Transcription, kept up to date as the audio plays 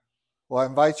Well, I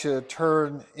invite you to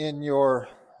turn in your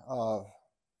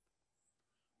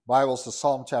Bibles to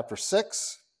Psalm chapter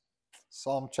 6.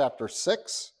 Psalm chapter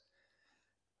 6.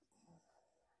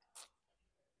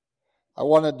 I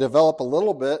want to develop a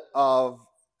little bit of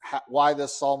why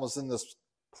this psalm is in this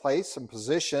place and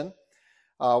position.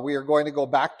 We are going to go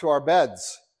back to our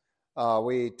beds.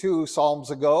 2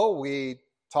 psalms ago, we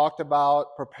talked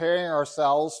about preparing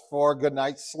ourselves for a good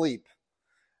night's sleep,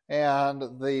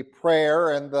 and the prayer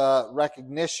and the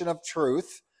recognition of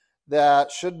truth that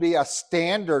should be a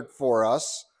standard for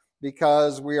us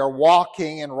because we are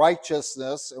walking in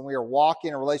righteousness and we are walking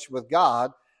in a relationship with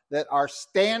God, that our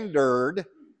standard,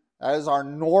 that is our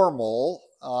normal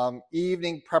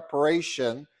evening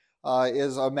preparation,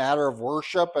 is a matter of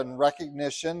worship and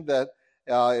recognition that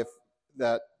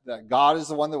that God is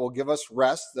the one that will give us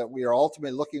rest, that we are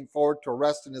ultimately looking forward to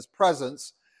rest in His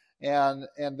presence, and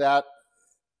that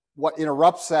what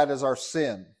interrupts that is our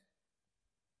sin.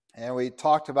 And we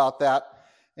talked about that,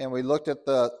 and we looked at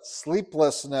the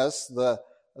sleeplessness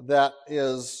that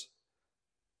is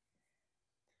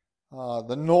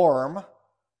the norm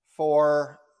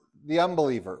for the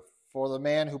unbeliever, for the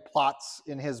man who plots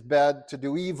in his bed to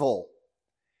do evil.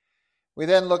 We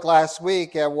then looked last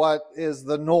week at what is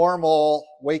the normal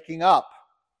waking up,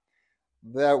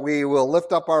 that we will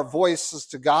lift up our voices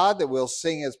to God, that we'll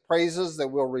sing His praises, that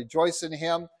we'll rejoice in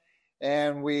Him.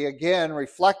 And we again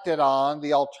reflected on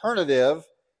the alternative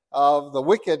of the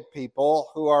wicked people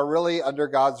who are really under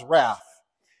God's wrath.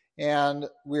 And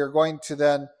we are going to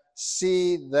then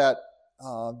see that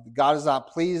God is not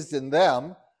pleased in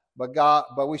them,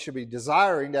 but we should be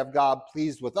desiring to have God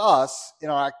pleased with us in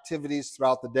our activities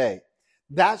throughout the day.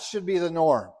 That should be the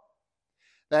norm.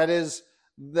 That is,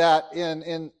 that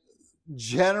in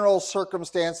general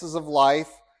circumstances of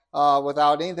life,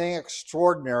 without anything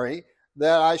extraordinary,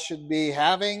 that I should be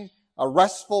having a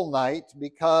restful night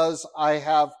because I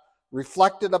have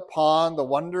reflected upon the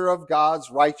wonder of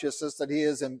God's righteousness that He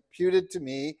has imputed to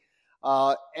me,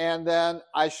 and then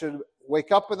I should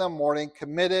wake up in the morning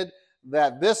committed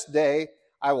that this day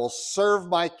I will serve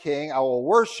my King, I will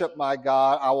worship my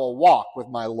God, I will walk with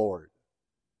my Lord.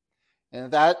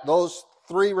 And that those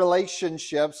three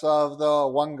relationships of the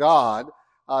one God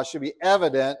should be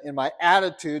evident in my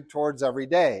attitude towards every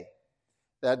day.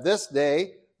 That this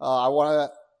day, I want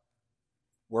to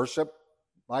worship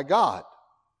my God.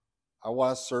 I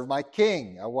want to serve my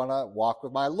King. I want to walk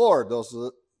with my Lord. Those are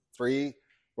the three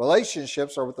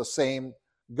relationships are with the same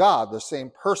God, the same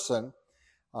person.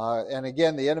 And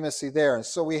again, the intimacy there. And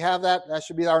so we have that. That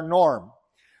should be our norm.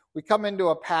 We come into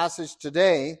a passage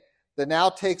today that now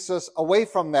takes us away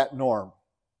from that norm.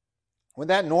 When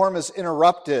that norm is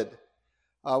interrupted,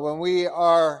 when we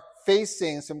are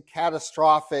facing some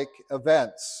catastrophic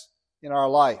events in our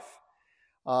life.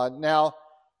 Now,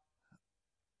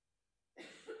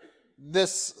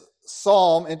 this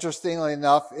psalm, interestingly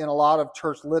enough, in a lot of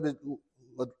church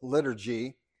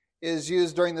liturgy, is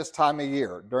used during this time of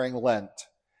year, during Lent.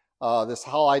 This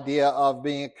whole idea of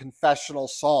being a confessional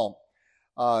psalm.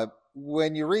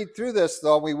 When you read through this,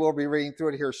 though, we will be reading through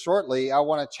it here shortly, I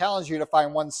want to challenge you to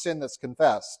find one sin that's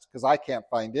confessed, because I can't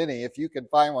find any. If you can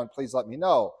find one, please let me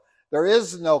know. There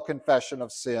is no confession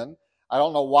of sin. I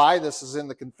don't know why this is in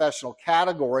the confessional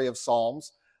category of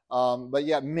Psalms, but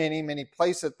yet many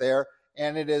place it there,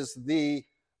 and it is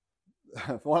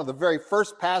one of the very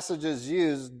first passages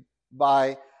used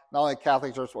by not only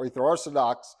Catholic Church or Eastern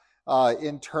Orthodox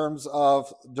in terms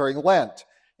of during Lent,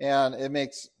 and it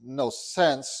makes no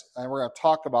sense, and we're going to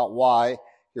talk about why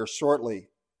here shortly.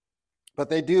 But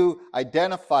they do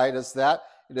identify it as that.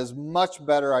 It is much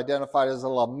better identified as a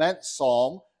lament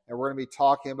psalm. And we're going to be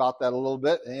talking about that a little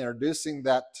bit and introducing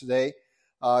that today,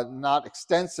 not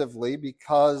extensively,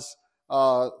 because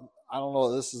I don't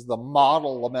know, this is the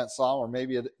model lament psalm, or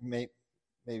maybe it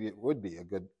would be a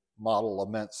good model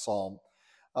lament psalm.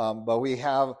 But we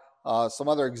have some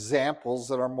other examples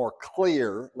that are more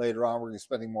clear later on. We're going to be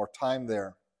spending more time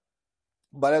there.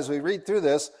 But as we read through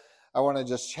this, I want to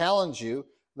just challenge you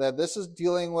that this is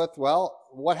dealing with, well,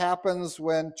 what happens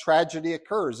when tragedy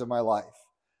occurs in my life?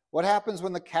 What happens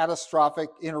when the catastrophic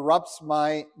interrupts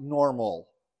my normal?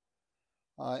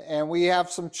 And we have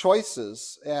some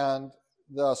choices, and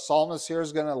the psalmist here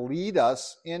is going to lead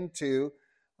us into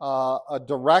a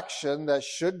direction that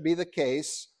should be the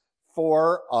case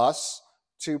for us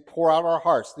to pour out our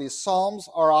hearts. These psalms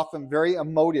are often very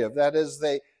emotive. That is,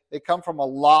 they come from a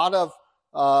lot of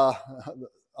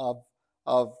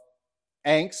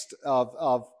angst,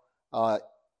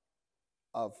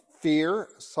 of fear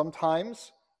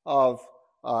sometimes, of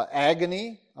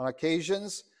agony on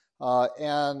occasions,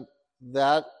 and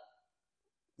that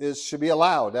should be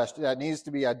allowed. That needs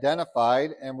to be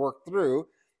identified and worked through.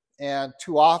 And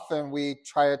too often we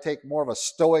try to take more of a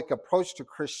stoic approach to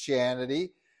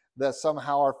Christianity, that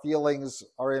somehow our feelings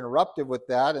are interrupted with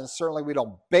that. And certainly we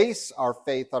don't base our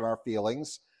faith on our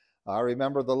feelings. I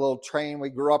remember the little train we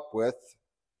grew up with.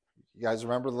 You guys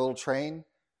remember the little train?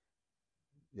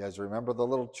 You guys remember the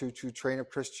little choo-choo train of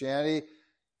Christianity?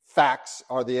 Facts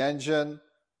are the engine,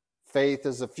 faith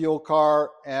is the fuel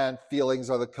car, and feelings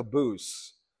are the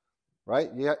caboose. Right?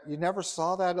 You never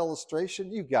saw that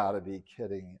illustration? You got to be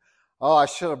kidding. Oh, I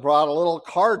should have brought a little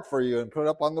card for you and put it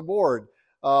up on the board.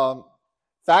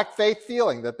 Fact, faith,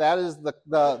 feeling, that is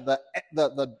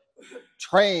the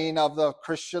train of the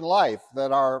Christian life,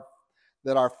 that our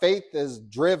faith is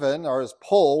driven or is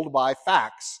pulled by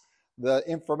facts, the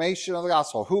information of the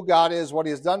gospel, who God is, what he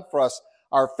has done for us.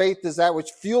 Our faith is that which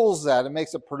fuels that and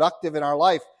makes it productive in our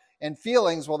life. And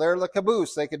feelings, well, they're the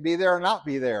caboose. They could be there or not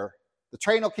be there. The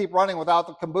train will keep running without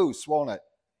the caboose, won't it?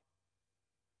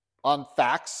 On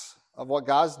facts of what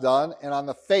God's done and on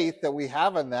the faith that we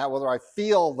have in that, whether I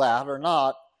feel that or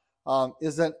not,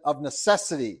 isn't of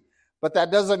necessity. But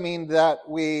that doesn't mean that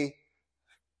we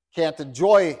can't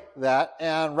enjoy that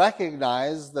and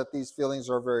recognize that these feelings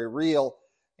are very real,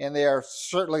 and they are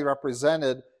certainly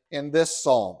represented in this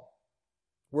psalm.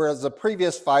 Whereas the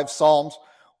previous 5 psalms,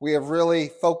 we have really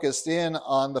focused in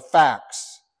on the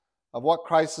facts of what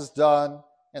Christ has done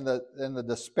and the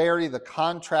disparity, the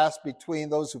contrast between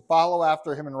those who follow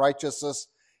after him in righteousness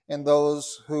and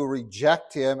those who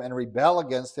reject him and rebel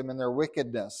against him in their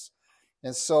wickedness.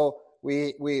 And so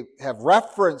we have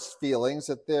referenced feelings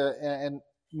and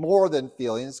more than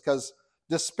feelings, because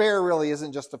despair really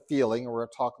isn't just a feeling. We're going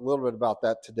to talk a little bit about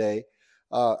that today.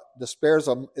 Despair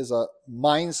is a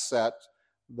mindset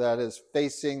that is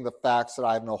facing the facts that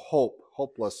I have no hope,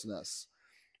 hopelessness.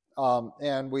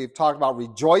 And we've talked about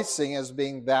rejoicing as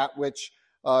being that which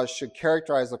should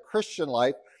characterize the Christian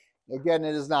life. Again,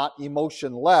 it is not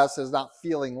emotionless, it is not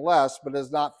feeling less, but it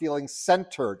is not feeling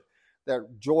centered.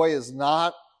 That joy is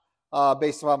not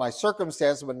based upon my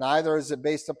circumstances, but neither is it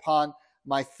based upon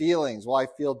my feelings. Well, I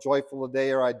feel joyful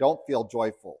today or I don't feel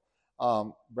joyful.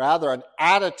 Rather, an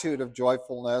attitude of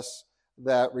joyfulness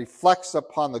that reflects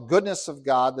upon the goodness of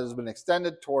God that has been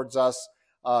extended towards us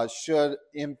should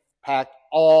impact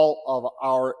all of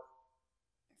our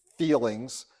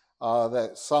feelings,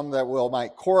 that some that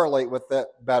might correlate with it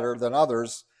better than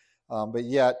others, but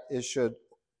yet it should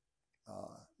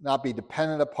not be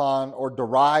dependent upon or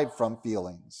derived from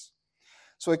feelings.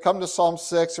 So we come to Psalm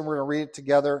 6, and we're going to read it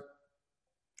together,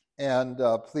 and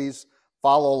please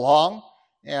follow along.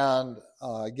 And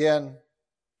again,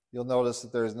 you'll notice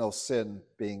that there is no sin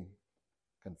being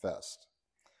confessed.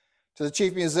 To the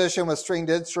chief musician with stringed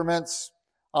instruments,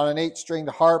 on an 8-stringed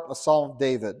harp, a psalm of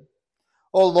David.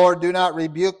 O Lord, do not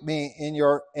rebuke me in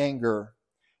your anger,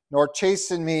 nor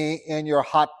chasten me in your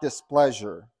hot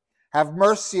displeasure. Have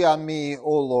mercy on me,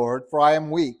 O Lord, for I am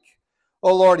weak.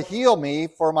 O Lord, heal me,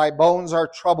 for my bones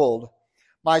are troubled.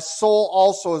 My soul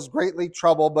also is greatly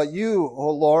troubled, but you, O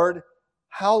Lord,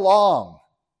 how long?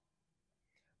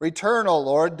 Return, O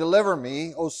Lord, deliver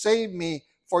me. O save me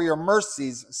for your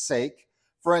mercy's sake.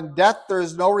 For in death there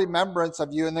is no remembrance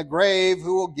of you. In the grave,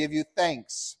 who will give you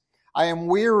thanks? I am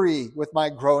weary with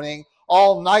my groaning.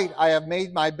 All night I have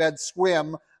made my bed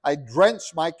swim. I drench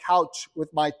my couch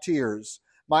with my tears.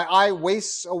 My eye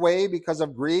wastes away because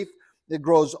of grief. It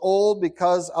grows old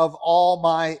because of all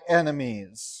my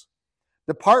enemies.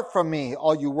 Depart from me,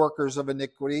 all you workers of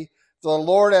iniquity, for the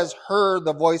Lord has heard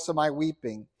the voice of my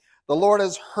weeping. The Lord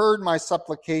has heard my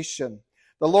supplication.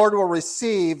 The Lord will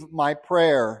receive my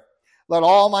prayer. Let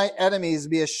all my enemies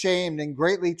be ashamed and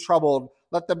greatly troubled.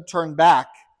 Let them turn back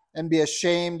and be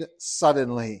ashamed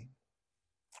suddenly.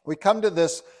 We come to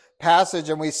this passage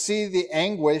and we see the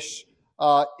anguish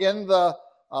in the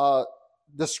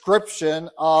description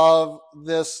of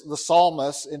the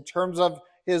psalmist in terms of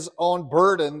his own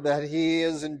burden that he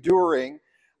is enduring.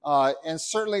 And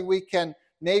certainly we can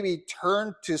maybe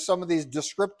turn to some of these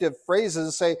descriptive phrases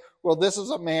and say, well, this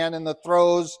is a man in the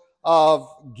throes of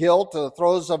guilt, the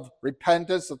throes of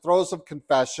repentance, the throes of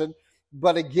confession.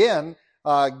 But again,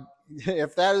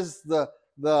 if that is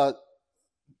the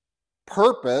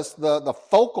purpose, the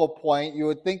focal point, you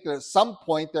would think that at some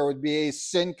point there would be a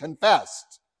sin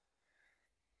confessed.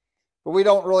 But we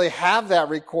don't really have that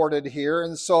recorded here.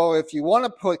 And so if you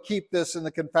want to keep this in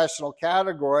the confessional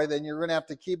category, then you're going to have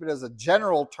to keep it as a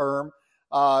general term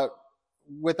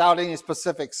without any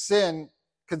specific sin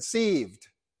conceived.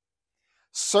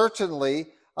 Certainly,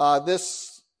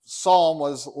 this psalm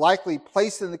was likely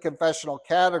placed in the confessional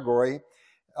category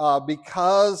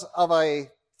because of a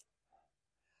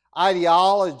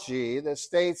ideology that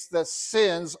states that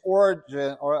sin's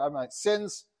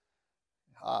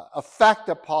effect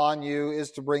upon you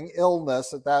is to bring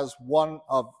illness, that is one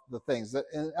of the things. That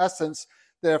in essence,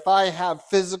 that if I have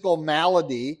physical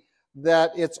malady,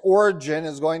 that its origin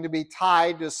is going to be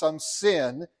tied to some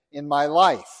sin in my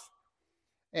life.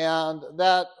 And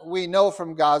that we know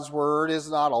from God's word is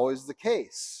not always the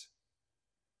case.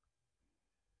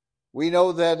 We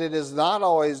know that it is not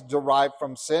always derived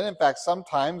from sin. In fact,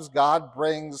 sometimes God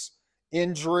brings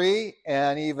injury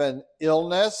and even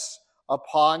illness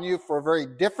upon you for very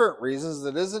different reasons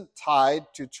that isn't tied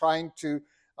to trying to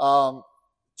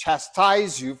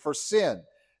chastise you for sin.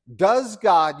 Does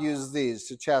God use these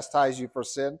to chastise you for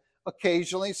sin?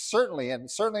 Occasionally, certainly.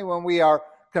 And certainly when we are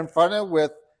confronted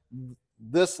with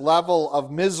this level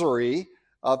of misery,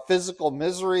 physical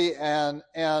misery and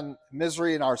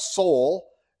misery in our soul,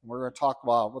 we're going to talk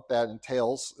about what that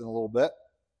entails in a little bit.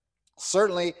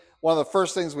 Certainly, one of the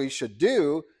first things we should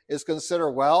do is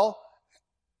consider, well,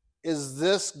 is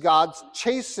this God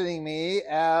chastening me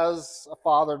as a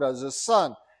father does his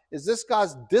son? Is this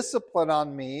God's discipline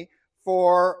on me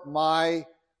for my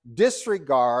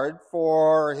disregard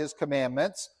for his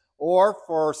commandments or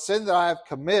for sin that I have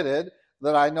committed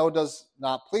that I know does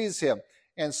not please him?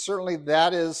 And certainly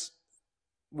that is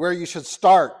where you should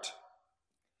start,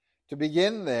 to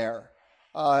begin there.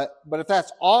 But if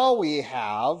that's all we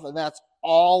have, and that's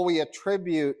all we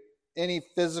attribute any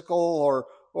physical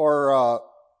or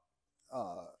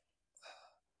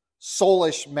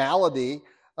soulish malady,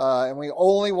 and we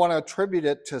only want to attribute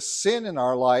it to sin in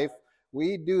our life,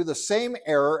 we do the same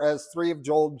error as three of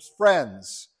Job's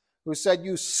friends, who said,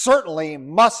 you certainly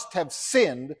must have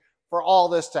sinned for all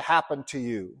this to happen to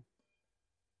you.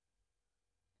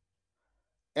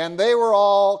 And they were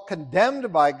all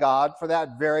condemned by God for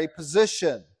that very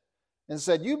position and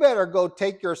said, you better go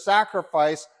take your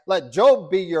sacrifice, let Job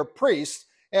be your priest,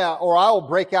 or I will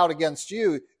break out against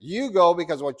you. You go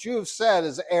because what you've said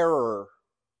is error.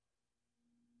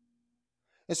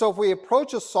 And so if we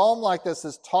approach a psalm like this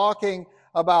as talking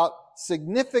about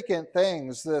significant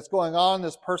things that's going on in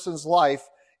this person's life,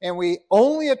 and we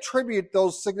only attribute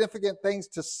those significant things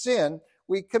to sin,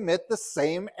 we commit the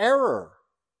same error.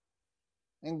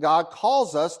 And God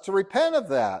calls us to repent of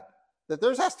that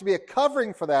there has to be a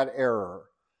covering for that error.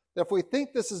 That if we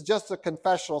think this is just a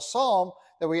confessional psalm,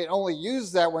 that we only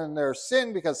use that when there's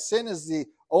sin, because sin is the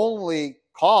only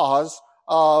cause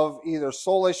of either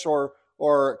soulish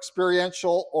or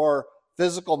experiential or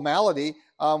physical malady,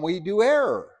 we do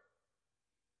error.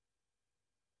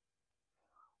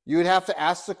 You would have to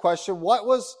ask the question, what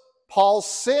was Paul's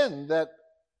sin that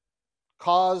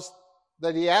caused,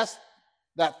 that he asked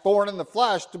that thorn in the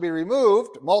flesh to be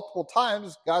removed multiple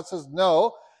times? God says,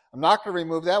 no, I'm not going to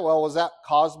remove that. Well, was that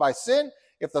caused by sin?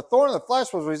 If the thorn in the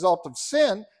flesh was a result of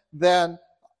sin, then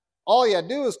all you had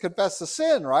to do is confess the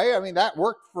sin, right? I mean, that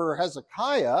worked for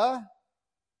Hezekiah.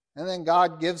 And then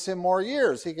God gives him more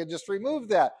years. He could just remove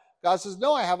that. God says,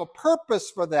 no, I have a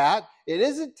purpose for that. It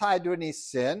isn't tied to any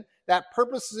sin. That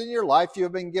purpose is in your life. You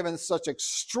have been given such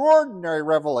extraordinary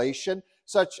revelation,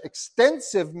 such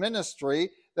extensive ministry,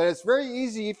 that it's very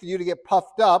easy for you to get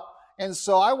puffed up. And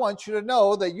so I want you to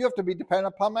know that you have to be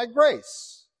dependent upon my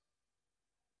grace.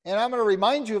 And I'm going to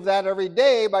remind you of that every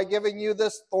day by giving you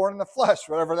this thorn in the flesh,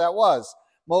 whatever that was.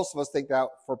 Most of us think that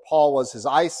for Paul was his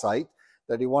eyesight,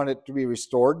 that he wanted it to be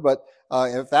restored. But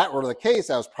if that were the case,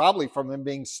 that was probably from him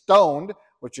being stoned,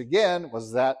 which again,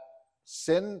 was that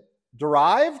sin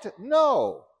derived?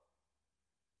 No.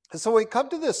 And so when we come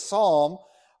to this psalm,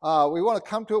 we want to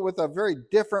come to it with a very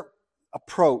different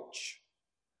approach.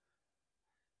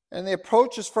 And the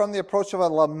approach is from the approach of a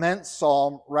lament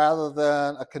psalm rather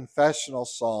than a confessional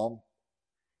psalm.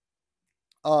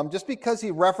 Just because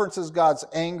he references God's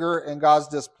anger and God's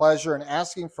displeasure and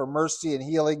asking for mercy and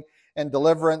healing and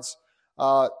deliverance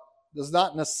does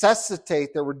not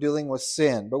necessitate that we're dealing with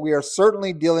sin. But we are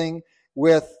certainly dealing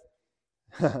with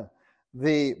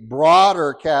the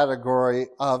broader category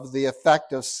of the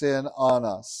effect of sin on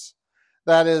us.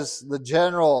 That is the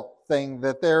general thing,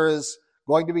 that there is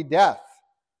going to be death.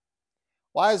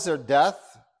 Why is there death?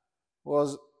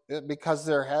 Well, because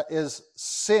there is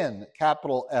sin,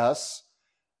 capital S,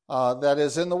 that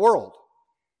is in the world.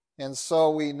 And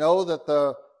so we know that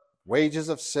the wages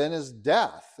of sin is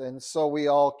death. And so we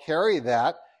all carry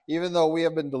that. Even though we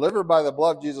have been delivered by the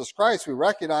blood of Jesus Christ, we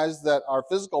recognize that our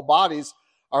physical bodies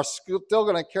are still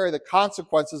going to carry the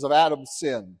consequences of Adam's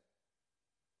sin.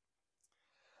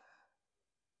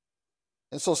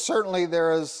 And so certainly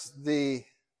there is the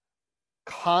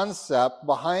concept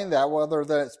behind that, whether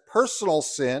that it's personal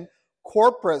sin,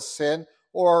 corporate sin,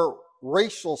 or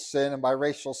racial sin, and by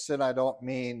racial sin I don't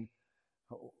mean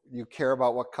you care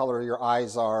about what color your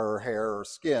eyes are or hair or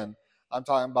skin. I'm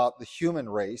talking about the human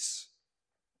race.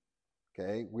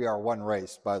 Okay, we are one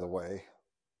race, by the way.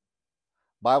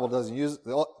 Bible doesn't use,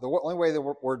 the only way the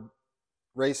word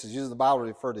race is used in the Bible to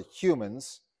refer to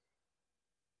humans.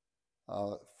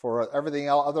 For everything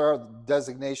else, other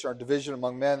designation or division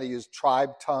among men, they use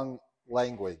tribe, tongue,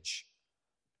 language.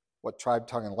 What tribe,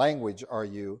 tongue, and language are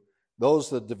you?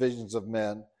 Those are the divisions of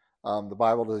men. The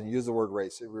Bible doesn't use the word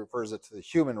race. It refers it to the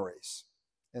human race.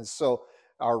 And so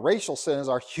our racial sin is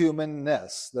our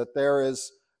humanness, that there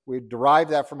is, we derive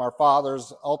that from our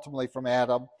fathers, ultimately from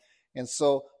Adam. And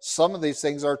so some of these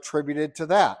things are attributed to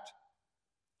that.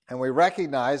 And we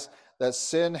recognize that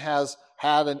sin has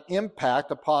had an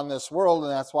impact upon this world,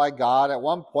 and that's why God at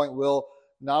one point will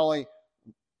not only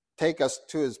take us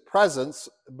to his presence,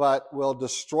 but will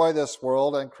destroy this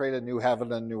world and create a new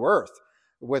heaven and new earth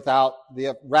without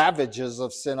the ravages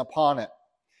of sin upon it.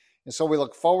 And so we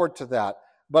look forward to that.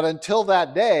 But until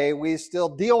that day, we still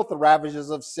deal with the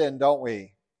ravages of sin, don't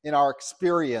we? In our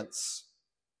experience.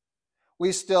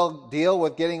 We still deal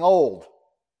with getting old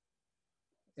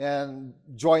and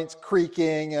joints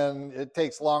creaking, and it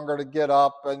takes longer to get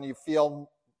up, and you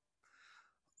feel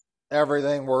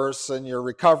everything worse, and your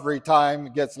recovery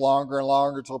time gets longer and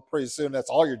longer until pretty soon that's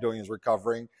all you're doing is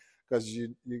recovering, because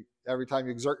you every time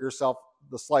you exert yourself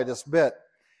the slightest bit.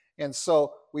 And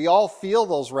so we all feel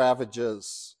those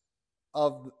ravages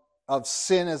of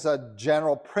sin as a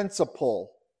general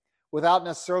principle without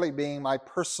necessarily being my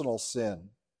personal sin.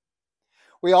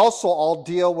 We also all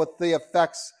deal with the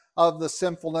effects of the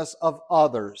sinfulness of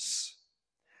others.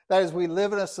 That is, we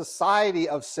live in a society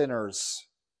of sinners,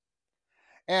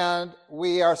 and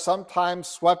we are sometimes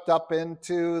swept up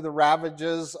into the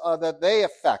ravages that they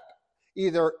affect,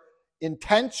 either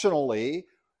intentionally,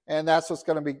 and that's what's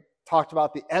going to be talked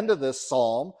about at the end of this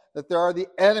psalm, that there are the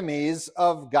enemies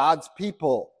of God's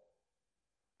people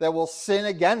that will sin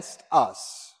against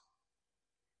us.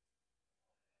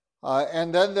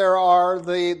 And then there are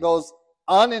those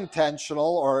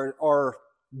unintentional or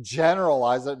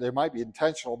generalized, they might be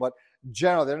intentional, but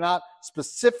general. They're not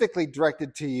specifically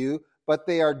directed to you, but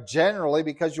they are generally,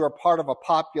 because you are part of a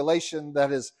population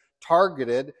that is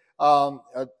targeted,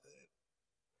 that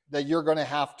you're going to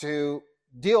have to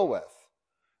deal with.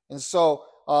 And so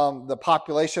the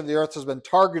population of the earth has been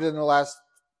targeted in the last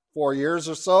 4 years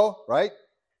or so, right?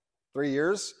 3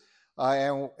 years.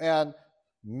 And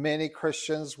many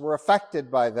Christians were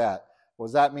affected by that.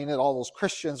 Does that mean that all those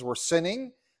Christians were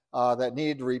sinning, that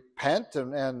needed to repent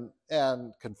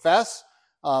and confess?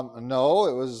 No,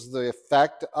 it was the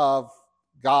effect of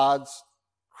God's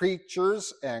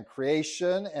creatures and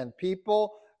creation and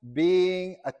people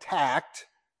being attacked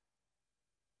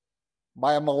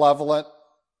by a malevolent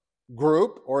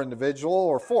group or individual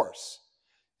or force.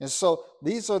 And so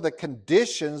these are the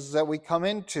conditions that we come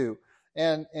into.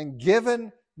 And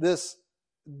given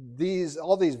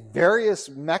all these various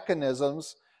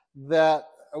mechanisms that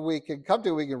we can come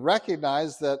to, we can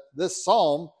recognize that this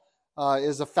psalm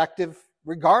is effective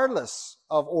regardless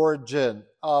of origin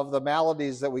of the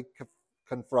maladies that we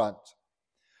confront.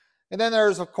 And then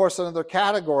there's, of course, another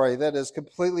category that is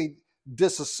completely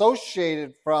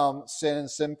disassociated from sin and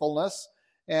sinfulness,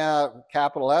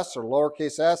 capital S or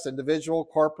lowercase s, individual,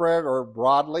 corporate, or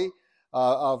broadly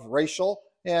of racial.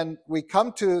 And we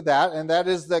come to that, and that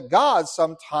is that God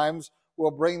sometimes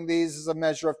will bring these as a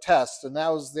measure of test. And that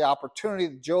was the opportunity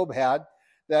that Job had,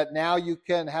 that now you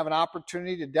can have an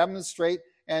opportunity to demonstrate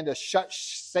and to shut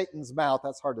Satan's mouth,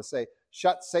 that's hard to say,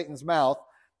 shut Satan's mouth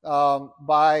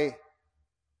by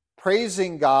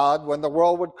praising God when the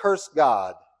world would curse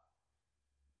God.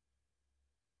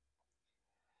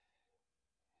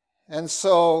 And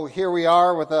so here we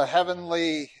are with a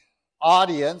heavenly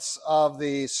audience of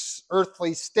the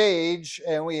earthly stage,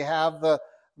 and we have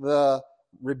the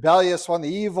rebellious one,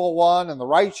 the evil one, and the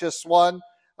righteous one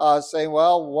saying,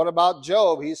 well, what about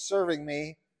Job? He's serving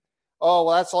me. Oh,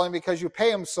 well, that's only because you pay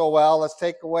him so well. Let's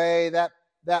take away that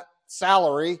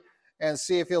salary and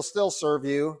see if he'll still serve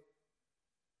you.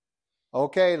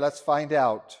 Okay, let's find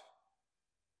out.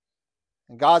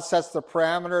 And God sets the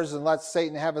parameters and lets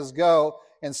Satan have his go.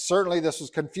 And certainly this was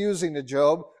confusing to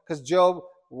Job, because Job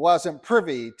wasn't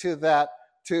privy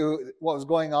to what was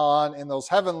going on in those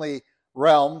heavenly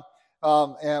realm.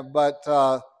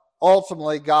 But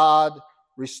ultimately, God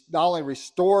not only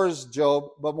restores Job,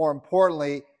 but more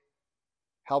importantly,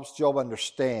 helps Job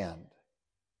understand.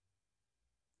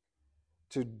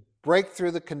 To break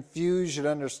through the confusion,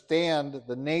 understand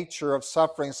the nature of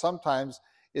suffering sometimes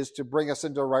is to bring us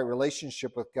into a right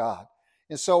relationship with God.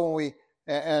 And so when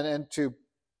and to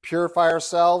purify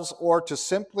ourselves or to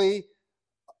simply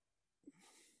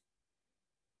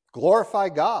glorify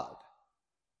God.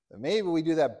 And maybe we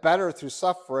do that better through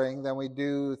suffering than we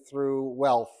do through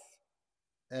wealth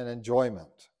and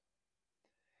enjoyment.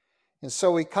 And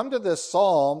so we come to this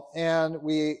psalm and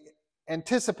we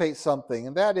anticipate something,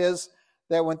 and that is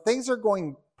that when things are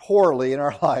going poorly in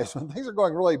our lives, when things are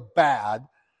going really bad,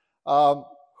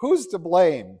 who's to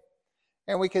blame?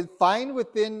 And we can find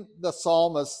within the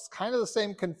psalmist kind of the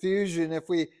same confusion. If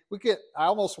we could, I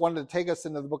almost wanted to take us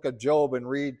into the book of Job and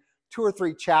read 2 or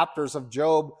 3 chapters of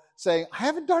Job saying, I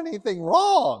haven't done anything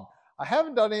wrong. I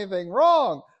haven't done anything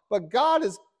wrong, but God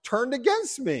has turned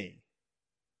against me.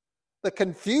 The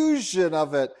confusion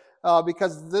of it,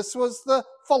 because this was the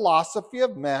philosophy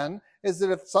of men, is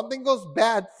that if something goes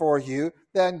bad for you,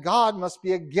 then God must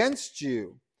be against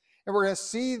you. And we're going to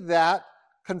see that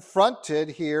confronted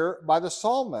here by the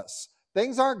psalmist.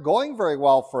 Things aren't going very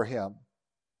well for him.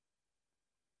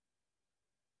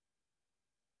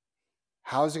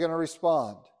 How is he going to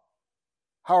respond?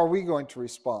 How are we going to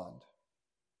respond?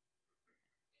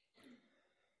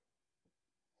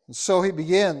 And so he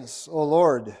begins, O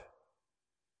Lord.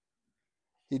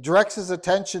 He directs his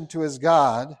attention to his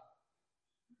God.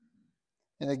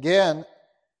 And again,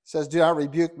 says, do not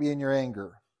rebuke me in your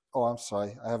anger. Oh, I'm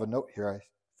sorry. I have a note here I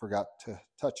forgot to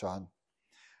touch on.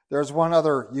 There's one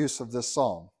other use of this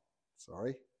psalm.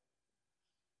 Sorry.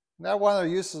 Now, one other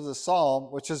use of the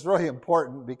psalm, which is really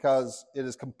important because it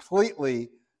is completely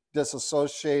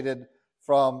disassociated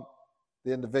from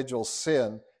the individual's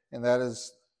sin, and that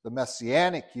is the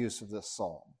messianic use of this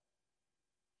psalm.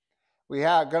 We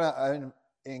are going to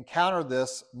encounter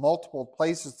this multiple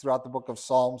places throughout the book of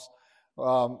Psalms,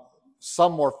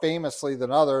 some more famously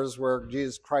than others, where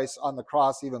Jesus Christ on the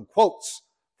cross even quotes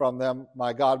from them,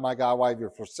 my God, why have you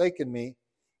forsaken me?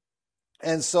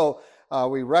 And so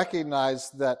we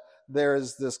recognize that there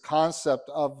is this concept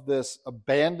of this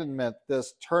abandonment,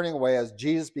 this turning away as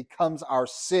Jesus becomes our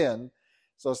sin.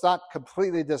 So it's not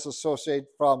completely disassociated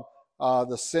from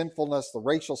the sinfulness, the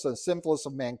racial sin, sinfulness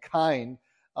of mankind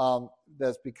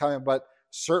that's becoming, but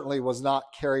certainly was not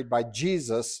carried by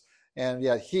Jesus, and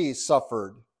yet he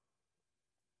suffered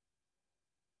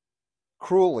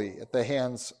cruelly at the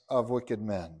hands of wicked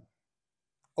men.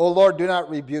 O Lord, do not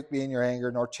rebuke me in your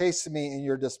anger, nor chasten me in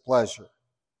your displeasure.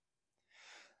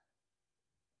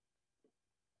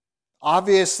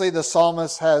 Obviously, the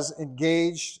psalmist has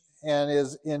engaged and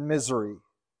is in misery.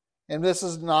 And this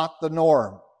is not the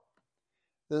norm.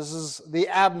 This is the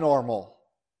abnormal.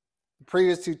 The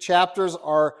previous 2 chapters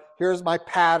are, here's my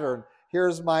pattern,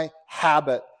 here's my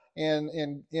habit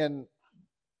in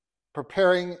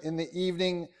preparing in the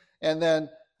evening, and then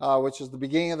which is the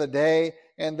beginning of the day,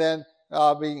 and then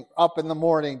being up in the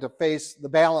morning to face the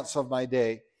balance of my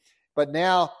day. But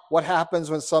now, what happens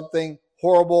when something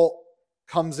horrible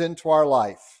comes into our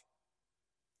life?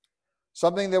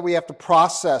 Something that we have to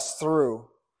process through.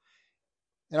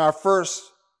 And our first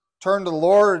turn to the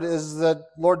Lord is that,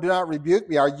 Lord, do not rebuke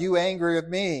me. Are you angry with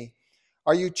me?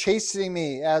 Are you chastening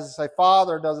me as a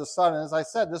father does a son? And as I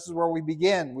said, this is where we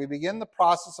begin. We begin the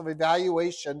process of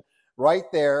evaluation right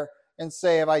there and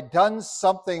say, have I done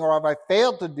something or have I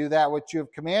failed to do that which you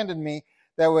have commanded me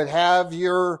that would have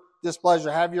your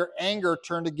displeasure, have your anger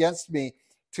turned against me,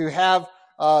 to have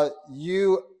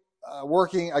you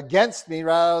working against me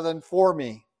rather than for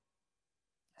me?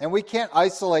 And we can't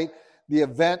isolate the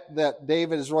event that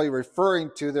David is really referring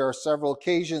to. There are several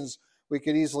occasions we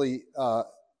could easily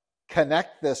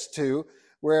connect this to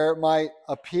where it might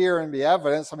appear and be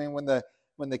evidence. I mean, when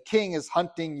the king is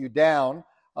hunting you down,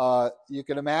 you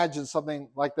can imagine something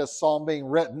like this psalm being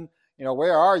written. You know,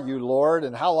 where are you, Lord?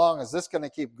 And how long is this going to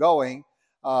keep going?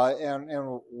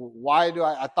 And why do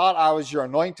I thought I was your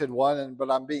anointed one,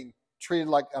 but I'm being treated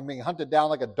like I'm being hunted down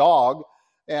like a dog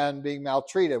and being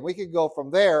maltreated. We could go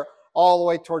from there all the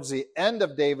way towards the end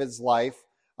of David's life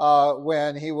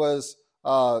when he was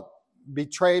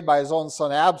betrayed by his own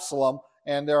son Absalom,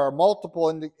 and there are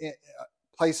multiple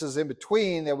places in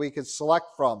between that we could select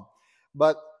from.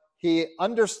 But he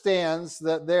understands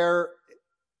that there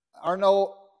are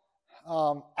no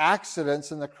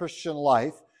accidents in the Christian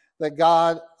life, that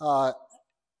God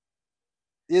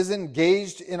is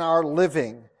engaged in our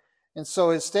living. And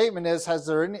so his statement is, has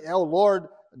there any, oh Lord,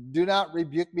 do not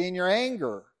rebuke me in your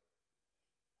anger.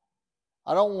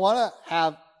 I don't want to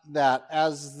have that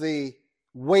as the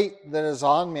weight that is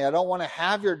on me. I don't want to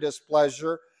have your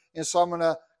displeasure. And so I'm going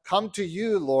to come to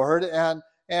you, Lord.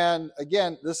 And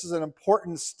again, this is an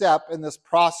important step in this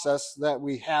process that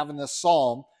we have in this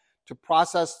psalm, to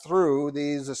process through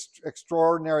these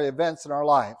extraordinary events in our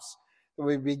lives.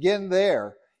 We begin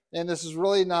there. and this is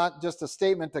really not just a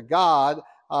statement to God.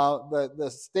 The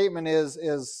statement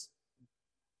is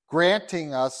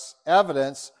granting us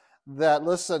evidence that,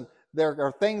 listen, there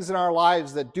are things in our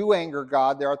lives that do anger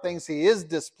God. There are things he is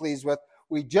displeased with.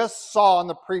 We just saw in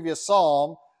the previous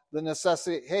psalm the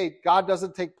necessity, hey, God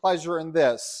doesn't take pleasure in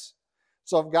this.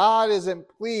 So if God isn't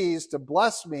pleased to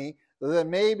bless me, then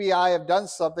maybe I have done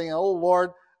something. Oh,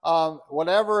 Lord,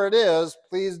 whatever it is,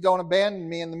 please don't abandon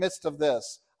me in the midst of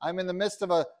this. I'm in the midst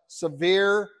of a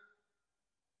severe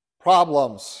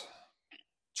problems.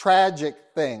 Tragic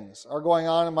things are going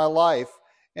on in my life,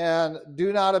 and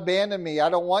do not abandon me. I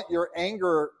don't want your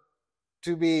anger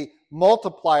to be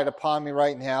multiplied upon me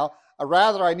right now.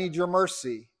 Rather, I need your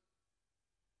mercy.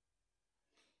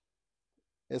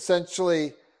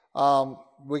 Essentially,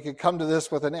 we could come to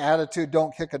this with an attitude,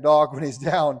 don't kick a dog when he's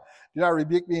down. Do not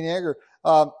rebuke me in anger.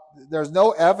 There's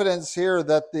no evidence here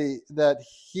that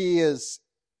he is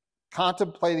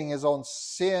contemplating his own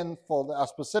sinful, a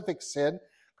specific sin,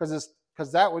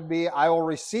 because that would be, I will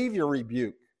receive your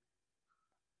rebuke.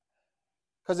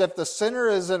 Because if the sinner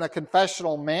is in a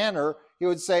confessional manner, he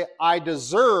would say, I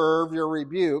deserve your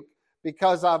rebuke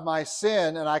because of my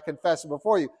sin, and I confess it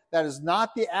before you. That is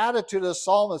not the attitude of the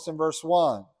psalmist in verse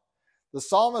 1. The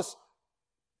psalmist's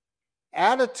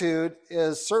attitude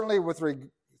is certainly with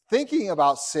thinking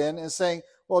about sin and saying,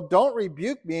 well, don't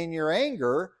rebuke me in your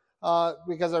anger,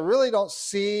 because I really don't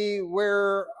see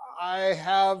where I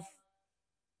have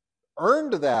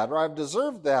earned that or I've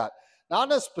deserved that. Not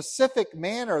in a specific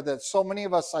manner that so many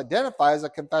of us identify as a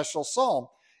confessional psalm.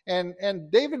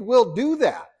 And David will do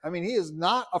that. I mean, he is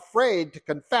not afraid to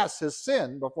confess his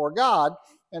sin before God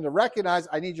and to recognize,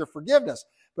 I need your forgiveness.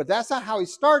 But that's not how he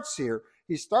starts here.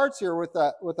 He starts here with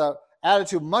a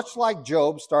attitude much like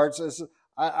Job starts as,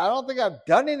 I don't think I've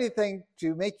done anything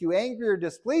to make you angry or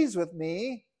displeased with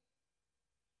me.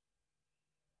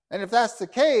 And if that's the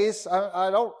case,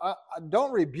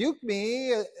 don't rebuke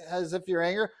me as if you're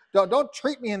angry. Don't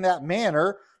treat me in that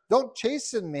manner. Don't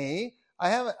chasten me.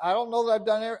 I don't know that I've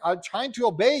done it. I'm trying to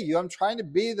obey you. I'm trying to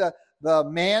be the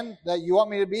man that you want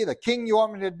me to be, the king you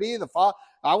want me to be, the father.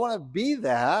 I want to be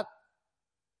that.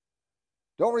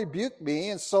 Don't rebuke me.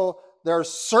 And so there's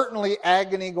certainly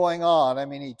agony going on. I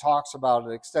mean, he talks about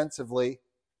it extensively,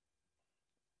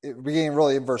 beginning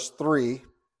really in verse 3.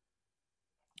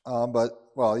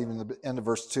 Even the end of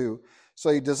verse 2.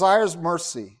 So he desires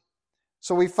mercy.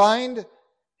 So we find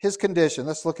his condition.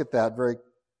 Let's look at that.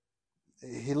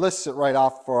 He lists it right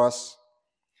off for us.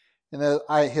 And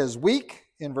his weak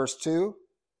in verse 2.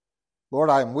 Lord,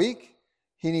 I am weak.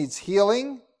 He needs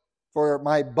healing, for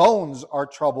my bones are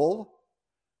troubled.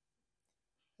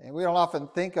 And we don't often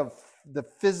think of the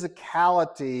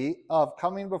physicality of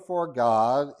coming before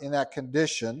God in that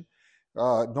condition.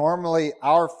 Normally,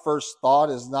 our first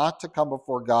thought is not to come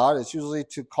before God. It's usually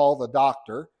to call the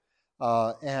doctor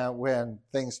and when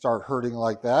things start hurting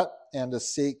like that, and to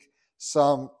seek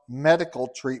some medical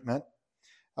treatment.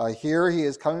 Here he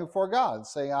is coming before God,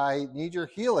 saying, I need your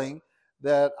healing,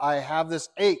 that I have this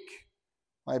ache.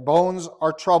 My bones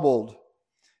are troubled.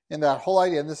 And that whole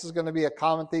idea, and this is going to be a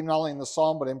common theme not only in the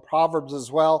Psalm, but in Proverbs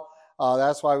as well.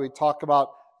 That's why we talk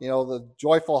about, the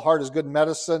joyful heart is good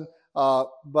medicine,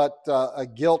 but a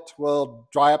guilt will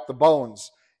dry up the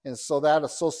bones. And so that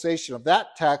association of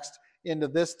that text into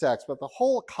this text. But the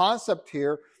whole concept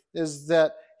here is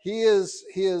that he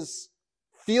is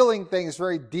feeling things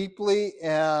very deeply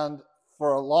and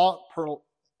for a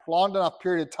prolonged enough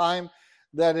period of time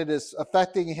that it is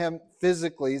affecting him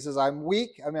physically. He says, I'm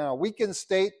weak. I'm in a weakened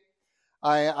state.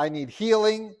 I need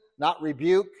healing, not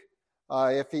rebuke.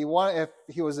 If he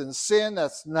was in sin,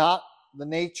 that's not the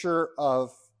nature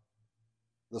of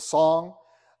the song.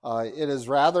 It is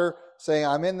rather saying,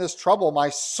 I'm in this trouble. My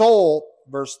soul,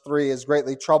 verse 3, is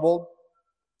greatly troubled.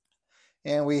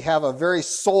 And we have a very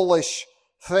soulish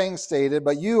thing stated,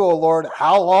 but you, O Lord,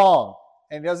 how long?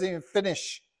 And he doesn't even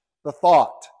finish the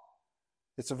thought.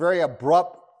 It's a very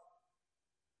abruptness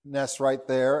right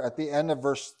there at the end of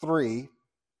verse 3.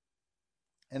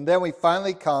 And then we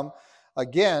finally come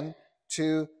again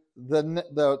to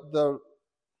the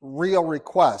real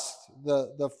request.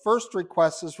 The first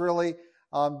request is really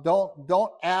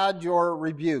don't add your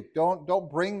rebuke.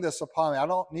 Don't bring this upon me. I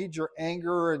don't need your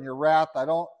anger and your wrath. I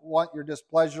don't want your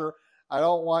displeasure. I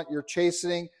don't want your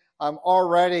chastening. I'm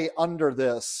already under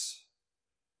this.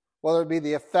 Whether it be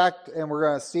the effect, and we're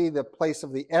going to see the place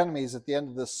of the enemies at the end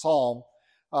of this psalm.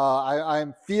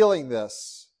 I'm feeling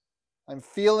this. I'm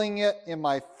feeling it in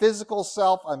my physical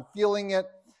self. I'm feeling it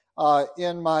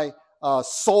in my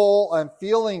soul. I'm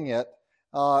feeling it.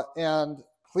 And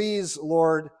please,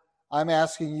 Lord, I'm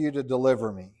asking you to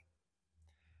deliver me.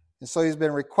 And so he's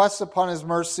been requested upon his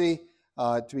mercy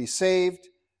to be saved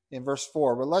in verse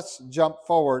 4. But let's jump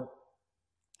forward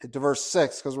to verse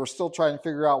 6 because we're still trying to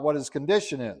figure out what his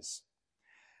condition is.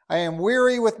 I am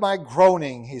weary with my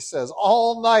groaning, he says.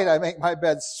 All night I make my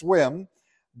bed swim.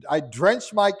 I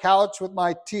drench my couch with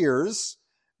my tears.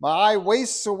 My eye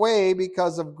wastes away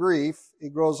because of grief.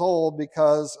 It grows old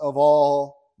because of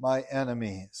all my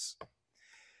enemies.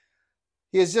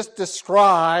 He has just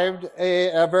described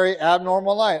a very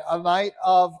abnormal night, a night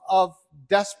of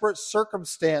desperate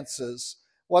circumstances,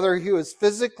 whether he was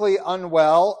physically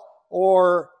unwell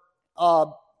or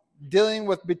dealing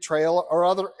with betrayal or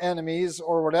other enemies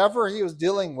or whatever he was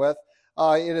dealing with.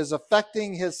 It is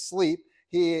affecting his sleep.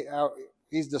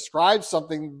 He's described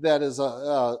something that is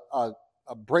a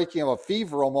breaking of a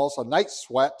fever, almost a night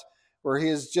sweat, where he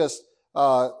is just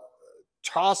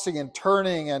tossing and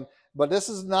turning. But this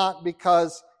is not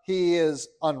because he is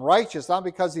unrighteous, not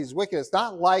because he's wicked. It's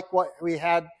not like what we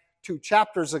had 2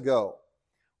 chapters ago,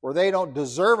 where they don't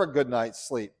deserve a good night's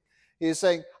sleep. He's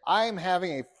saying, I'm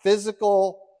having a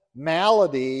physical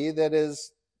malady that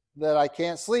I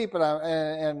can't sleep,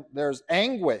 and there's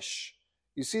anguish.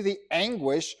 You see the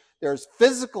anguish. There's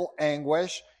physical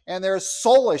anguish, and there's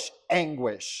soulish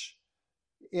anguish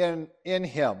in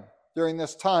him during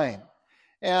this time.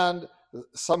 And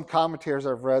some commentators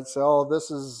I've read say,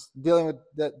 this is dealing with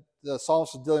that. The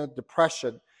psalmist is dealing with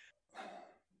depression.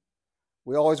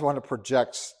 We always want to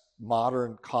project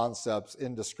modern concepts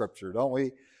into Scripture, don't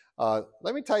we?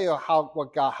 Let me tell you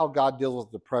how God deals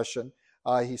with depression.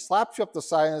 He slaps you up the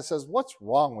side and says, "What's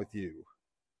wrong with you?"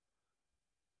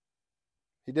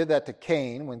 He did that to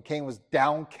Cain when Cain was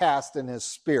downcast in his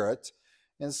spirit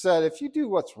and said, if you do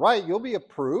what's right, you'll be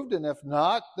approved, and if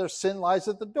not, their sin lies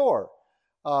at the door.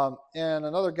 And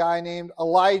another guy named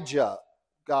Elijah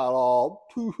got all,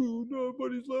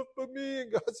 nobody's left but me.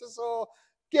 And God says,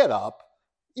 get up,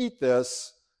 eat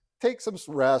this, take some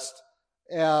rest,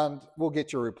 and we'll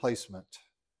get your replacement.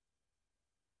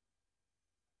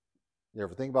 You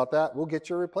ever think about that? We'll get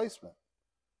your replacement.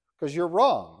 Because you're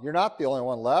wrong. You're not the only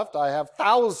one left. I have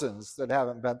thousands that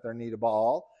haven't bent their knee to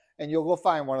Baal, and you'll go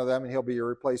find one of them, and he'll be your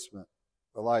replacement,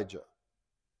 Elijah.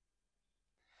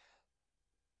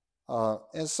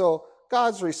 And so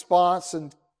God's response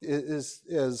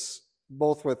is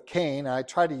both with Cain. I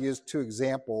try to use 2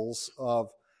 examples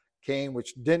of Cain,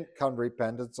 which didn't come to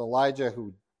repentance. Elijah,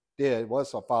 who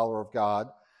was a follower of God,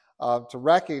 to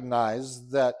recognize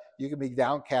that you can be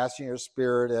downcast in your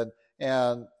spirit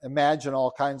and imagine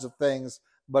all kinds of things,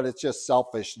 but it's just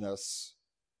selfishness.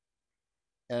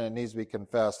 And it needs to be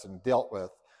confessed and dealt with.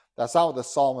 That's not what the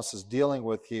psalmist is dealing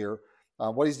with here.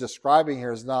 What he's describing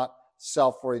here is not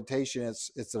self-orientation.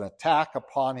 It's an attack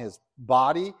upon his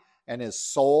body and his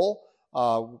soul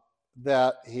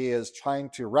that he is trying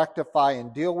to rectify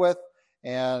and deal with.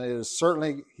 And it is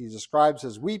certainly, he describes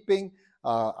his weeping.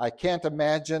 I can't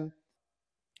imagine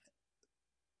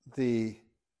the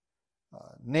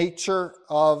nature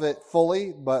of it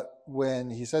fully, but when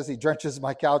he says he drenches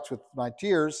my couch with my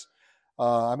tears,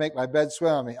 I make my bed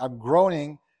swim, I'm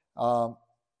groaning, I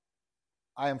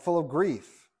am full of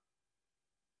grief.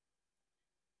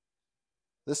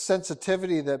 This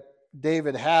sensitivity that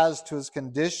David has to his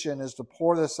condition is to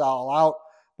pour this all out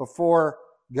before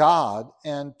God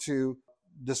and to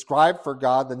describe for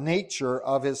God the nature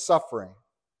of his suffering.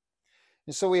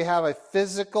 And so we have a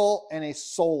physical and a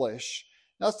soulish.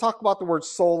 Now let's talk about the word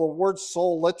soul. The word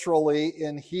soul literally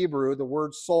in Hebrew, the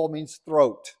word soul means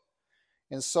throat.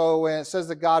 And so when it says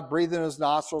that God breathed in his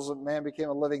nostrils and man became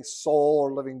a living soul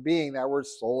or living being, that word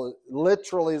soul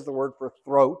literally is the word for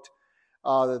throat.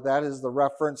 That is the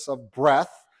reference of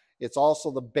breath. It's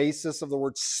also the basis of the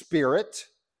word spirit.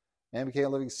 Man became a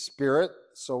living spirit.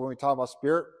 So when we talk about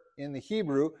spirit in the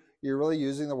Hebrew, you're really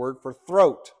using the word for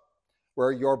throat,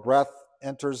 where your breath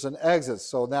enters and exits.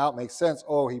 So now it makes sense.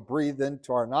 He breathed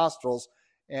into our nostrils,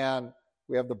 and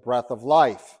we have the breath of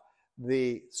life,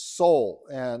 the soul.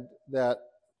 And that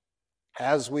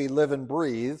as we live and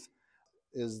breathe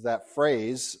is that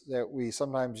phrase that we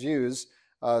sometimes use,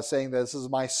 saying that this is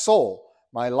my soul.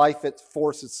 My life, it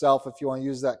force itself, if you want to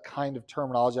use that kind of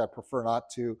terminology. I prefer not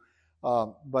to.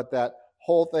 But that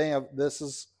whole thing of this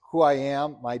is who I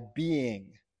am, my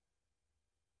being,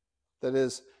 that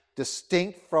is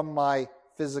distinct from my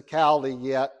physicality,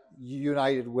 yet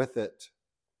united with it.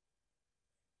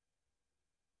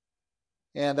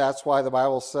 And that's why the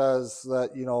Bible says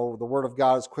that, the Word of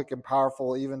God is quick and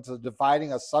powerful, even to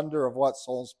dividing asunder of what?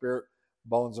 Soul and spirit,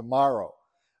 bones and marrow.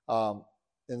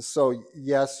 And so,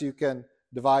 yes, you can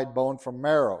divide bone from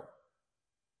marrow,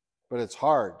 but it's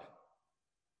hard.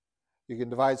 You can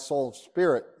divide soul and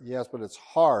spirit, yes, but it's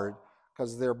hard.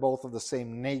 because they're both of the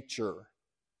same nature.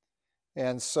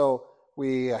 And so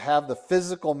we have the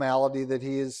physical malady that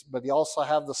he is, but you also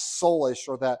have the soulish,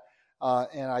 or that,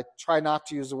 and I try not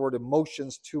to use the word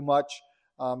emotions too much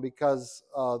because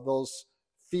those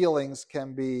feelings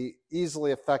can be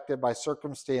easily affected by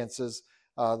circumstances.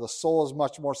 The soul is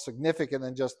much more significant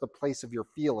than just the place of your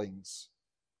feelings.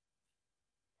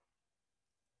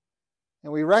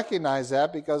 And we recognize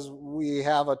that because we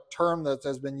have a term that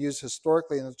has been used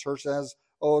historically in the church as,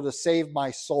 to save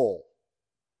my soul.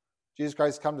 Jesus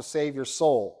Christ come to save your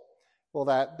soul. Well,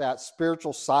 that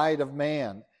spiritual side of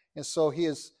man. And so he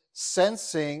is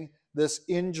sensing this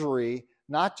injury,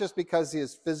 not just because he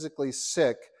is physically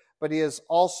sick, but he is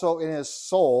also in his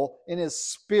soul, in his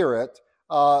spirit,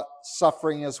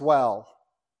 suffering as well.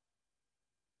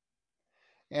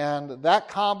 And that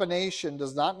combination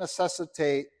does not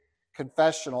necessitate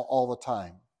confessional all the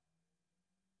time.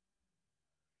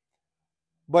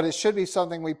 But it should be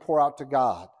something we pour out to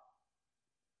God.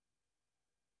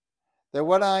 That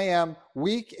when I am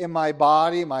weak in my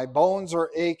body, my bones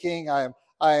are aching, I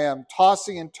am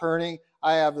tossing and turning,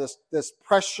 I have this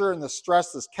pressure and the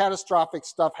stress, this catastrophic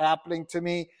stuff happening to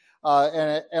me,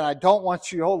 and I don't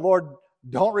want you, oh Lord,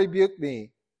 don't rebuke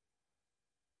me.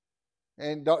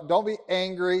 And don't be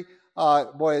angry.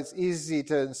 Boy, it's easy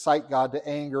to incite God to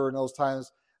anger in those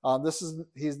times.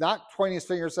 He's not pointing his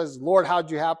finger and says, Lord, how'd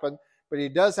you happen? But he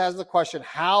does ask the question,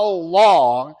 how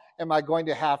long am I going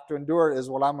to have to endure it, is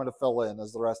what I'm going to fill in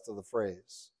as the rest of the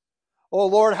phrase. Oh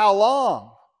Lord, how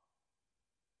long?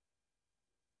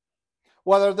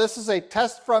 Whether this is a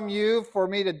test from you for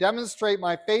me to demonstrate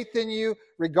my faith in you,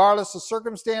 regardless of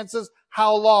circumstances,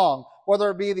 how long?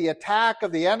 Whether it be the attack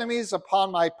of the enemies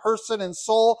upon my person and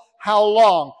soul, how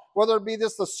long? Whether it be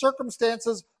just the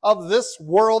circumstances of this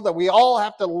world that we all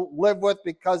have to live with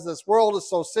because this world is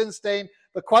so sin-stained,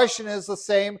 the question is the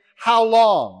same, how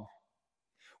long?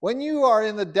 When you are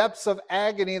in the depths of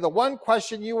agony, the one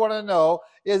question you want to know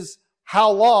is,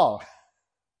 how long?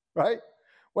 Right?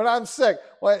 When I'm sick,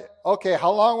 okay,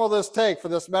 how long will this take for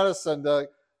this medicine to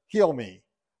heal me?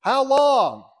 How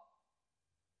long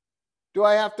do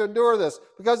I have to endure this?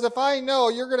 Because if I know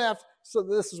you're going to have, so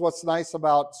this is what's nice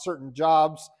about certain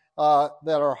jobs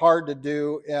that are hard to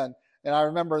do. And I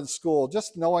remember in school,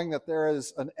 just knowing that there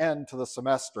is an end to the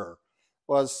semester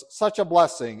was such a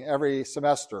blessing every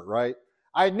semester, right?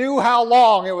 I knew how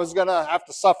long it was going to have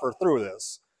to suffer through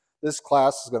this. This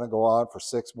class is going to go on for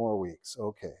 6 more weeks.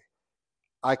 Okay.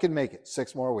 I can make it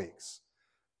 6 more weeks.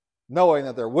 Knowing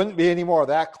that there wouldn't be any more of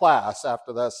that class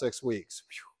after that 6 weeks.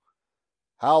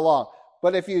 Whew. How long?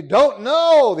 But if you don't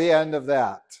know the end of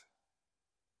that,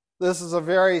 this is a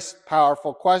very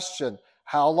powerful question.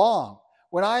 How long?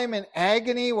 When I am in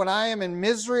agony, when I am in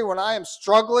misery, when I am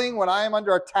struggling, when I am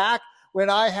under attack, when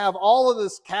I have all of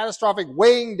this catastrophic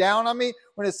weighing down on me,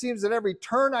 when it seems that every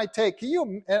turn I take,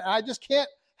 and I just can't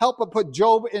help but put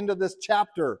Job into this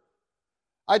chapter.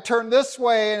 I turn this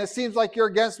way and it seems like you're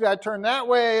against me. I turn that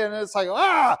way and it's like,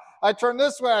 I turn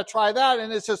this way, I try that,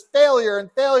 and it's just failure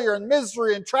and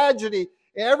misery and tragedy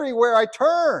everywhere I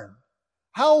turn.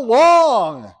 How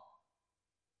long?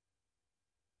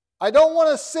 I don't want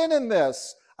to sin in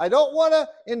this. I don't want to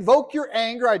invoke your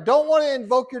anger. I don't want to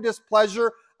invoke your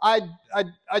displeasure. I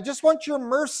just want your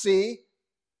mercy.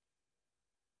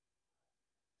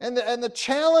 And the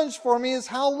challenge for me is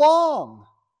how long?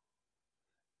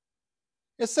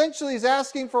 Essentially, he's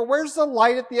asking for, where's the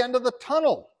light at the end of the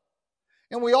tunnel?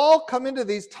 And we all come into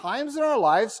these times in our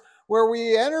lives where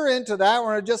we enter into that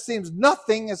where it just seems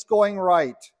nothing is going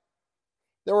right.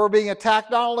 That we're being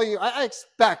attacked. Not only, I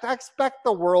expect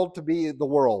the world to be the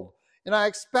world. And I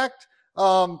expect,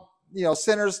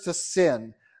 sinners to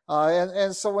sin.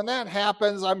 And so when that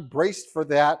happens, I'm braced for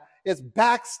that. It's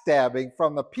backstabbing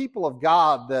from the people of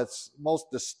God that's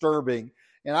most disturbing.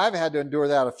 And I've had to endure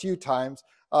that a few times.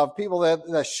 Of people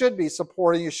that should be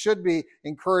supporting you, should be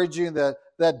encouraging,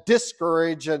 that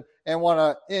discourage and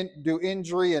want to do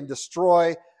injury and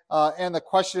destroy. And the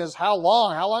question is, how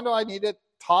long? How long do I need to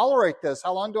tolerate this?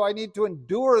 How long do I need to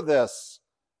endure this?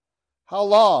 How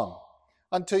long?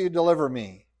 Until you deliver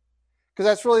me. Because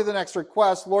that's really the next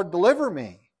request. Lord, deliver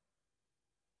me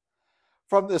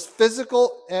from this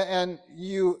physical and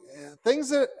things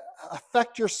that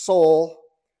affect your soul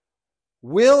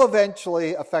will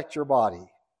eventually affect your body.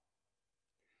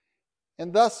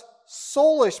 And thus,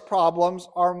 soulish problems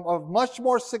are of much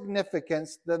more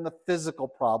significance than the physical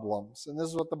problems. And this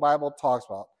is what the Bible talks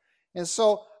about. And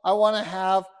so I want to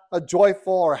have a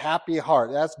joyful or happy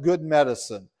heart. That's good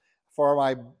medicine for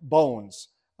my bones.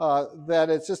 That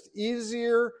it's just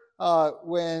easier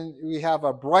when we have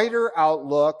a brighter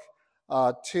outlook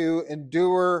to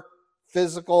endure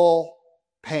physical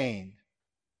pain.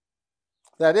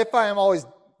 That if I am always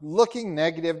looking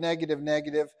negative,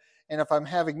 and if I'm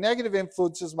having negative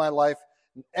influences in my life,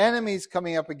 enemies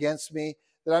coming up against me,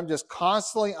 that I'm just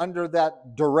constantly under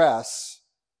that duress,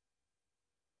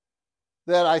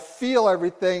 that I feel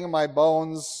everything in my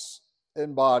bones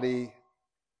and body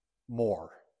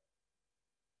more.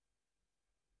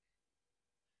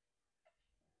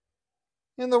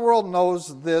 And the world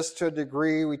knows this to a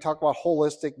degree. We talk about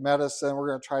holistic medicine. We're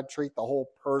going to try to treat the whole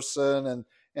person.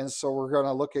 And so we're going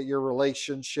to look at your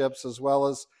relationships as well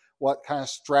as what kind of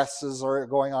stresses are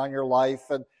going on in your life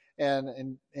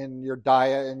and your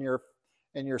diet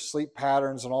and your sleep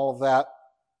patterns and all of that.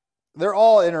 They're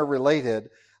all interrelated.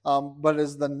 But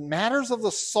it's the matters of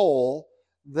the soul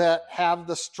that have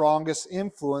the strongest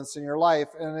influence in your life.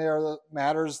 And they are the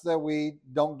matters that we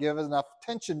don't give enough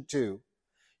attention to.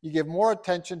 You give more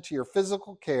attention to your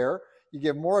physical care. You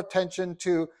give more attention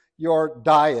to your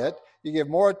diet. You give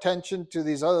more attention to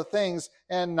these other things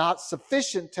and not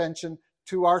sufficient attention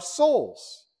to our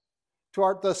souls,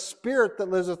 to the spirit that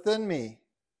lives within me.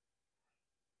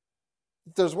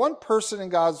 If there's one person in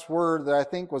God's word that I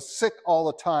think was sick all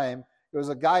the time, it was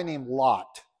a guy named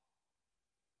Lot.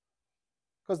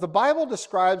 Because the Bible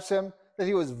describes him that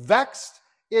he was vexed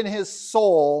in his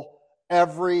soul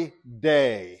every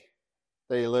day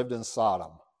that he lived in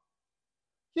Sodom.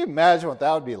 Can you imagine what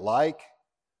that would be like?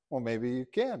 Well, maybe you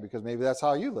can, because maybe that's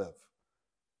how you live.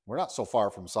 We're not so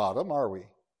far from Sodom, are we?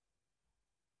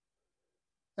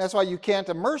 That's why you can't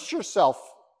immerse yourself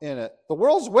in it. The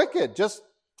world's wicked. Just,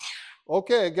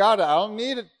 okay, I got it. I don't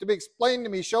need it to be explained to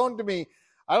me, shown to me.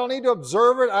 I don't need to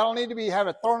observe it. I don't need to have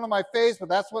it thrown in my face, but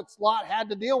that's what Lot had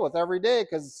to deal with every day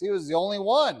because he was the only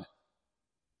one,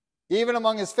 even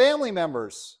among his family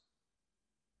members.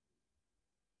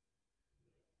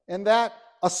 And that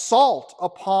assault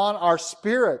upon our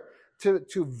spirit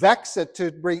to vex it,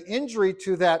 to bring injury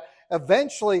to that,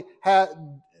 eventually has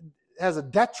a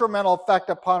detrimental effect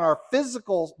upon our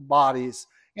physical bodies.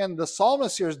 And the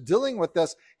psalmist here is dealing with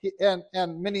this.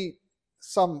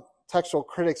 Some textual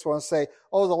critics want to say,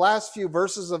 oh, the last few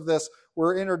verses of this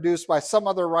were introduced by some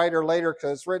other writer later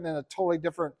because it's written in a totally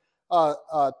different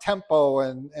tempo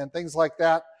and things like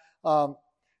that.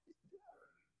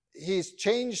 He's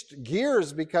changed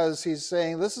gears because he's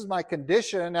saying, this is my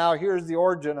condition, and now here's the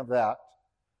origin of that.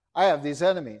 I have these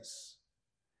enemies.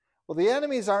 Well, the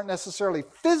enemies aren't necessarily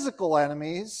physical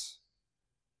enemies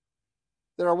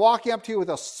that are walking up to you with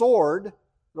a sword.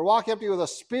 They're walking up to you with a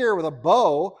spear, with a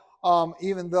bow,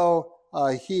 even though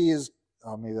he is,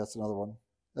 maybe that's another one.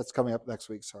 That's coming up next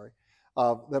week, sorry.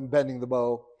 Them bending the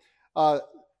bow.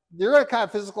 You're going to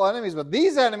have physical enemies, but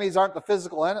these enemies aren't the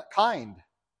physical kind.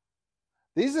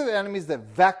 These are the enemies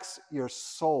that vex your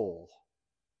soul.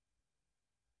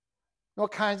 You know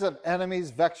what kinds of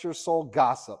enemies vex your soul?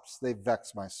 Gossips. They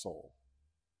vex my soul.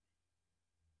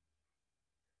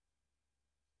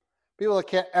 People that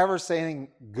can't ever say anything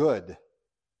good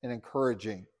and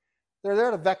encouraging. They're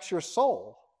there to vex your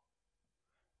soul.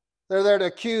 They're there to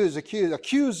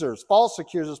accusers, false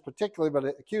accusers particularly,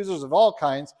 but accusers of all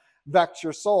kinds vex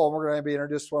your soul. And we're going to be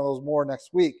introduced to one of those more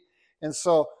next week. And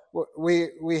so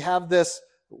we have this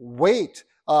weight.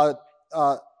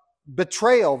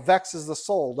 Betrayal vexes the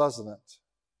soul, doesn't it?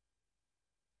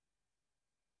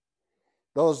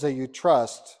 Those that you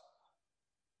trust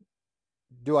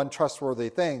do untrustworthy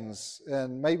things,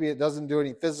 and maybe it doesn't do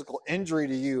any physical injury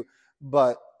to you,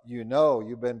 but you know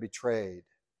you've been betrayed.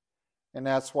 And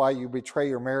that's why you betray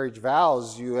your marriage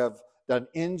vows. You have done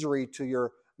injury to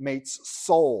your mate's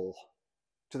soul,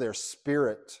 to their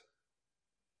spirit.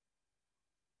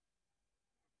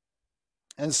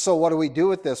 And so what do we do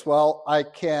with this? Well, I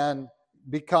can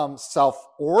become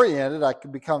self-oriented. I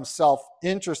can become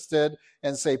self-interested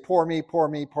and say, poor me, poor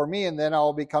me, poor me. And then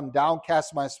I'll become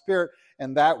downcast in my spirit.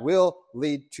 And that will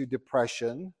lead to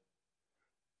depression.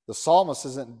 The psalmist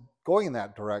isn't going in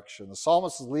that direction. The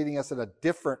psalmist is leading us in a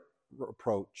different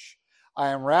approach. I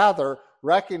am rather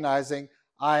recognizing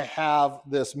I have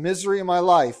this misery in my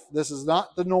life. This is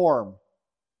not the norm.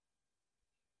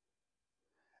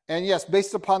 And yes,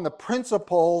 based upon the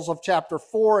principles of chapter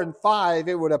 4 and 5,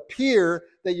 it would appear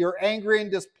that you're angry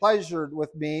and displeasured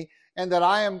with me and that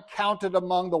I am counted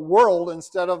among the world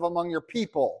instead of among your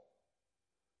people.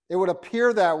 It would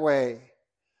appear that way.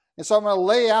 And so I'm going to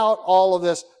lay out all of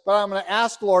this, but I'm going to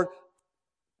ask, Lord,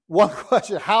 one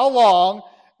question: how long?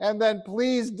 And then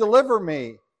please deliver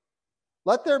me.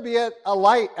 Let there be a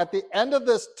light at the end of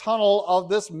this tunnel of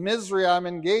this misery I'm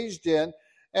engaged in,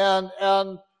 and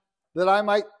that I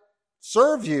might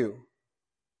serve you.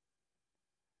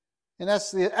 And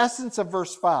that's the essence of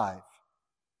verse 5.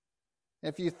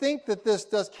 If you think that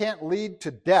this can't lead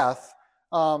to death,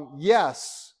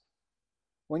 yes.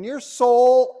 When your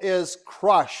soul is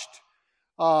crushed,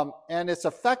 and its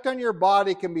effect on your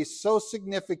body can be so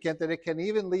significant that it can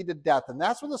even lead to death. And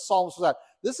that's what the psalmist was at.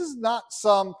 This is not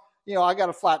some, I got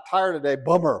a flat tire today,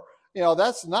 bummer.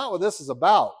 That's not what this is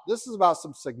about. This is about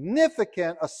some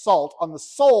significant assault on the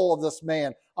soul of this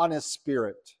man, on his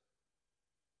spirit.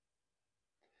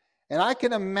 And I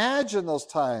can imagine those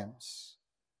times.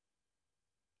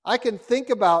 I can think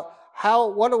about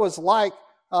what it was like.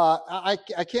 I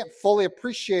can't fully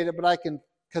appreciate it, but I can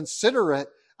consider it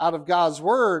out of God's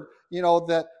word,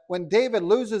 that when David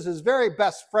loses his very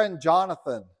best friend,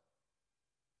 Jonathan,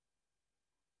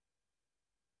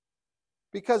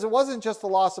 because it wasn't just the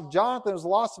loss of Jonathan, it was the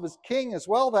loss of his king as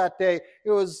well that day.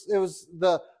 It was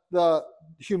the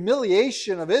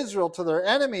humiliation of Israel to their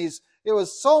enemies. It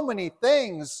was so many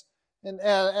things,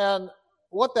 and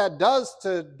what that does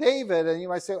to David, and you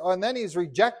might say, and then he's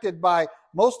rejected by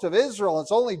most of Israel, and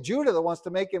it's only Judah that wants to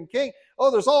make him king. Oh,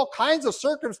 there's all kinds of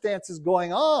circumstances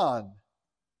going on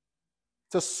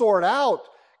to sort out.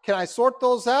 Can I sort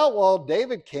those out? Well,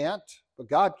 David can't, but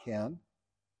God can.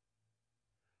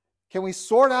 Can we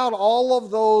sort out all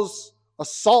of those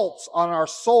assaults on our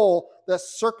soul that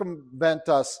circumvent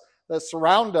us, that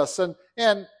surround us?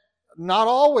 And not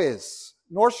always,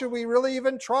 nor should we really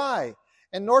even try.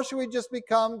 And nor should we just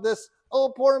become this,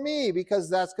 oh, poor me, because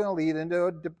that's going to lead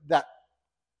into that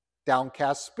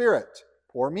downcast spirit.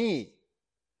 Poor me.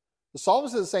 The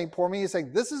psalmist is saying, poor me. He's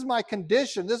saying, this is my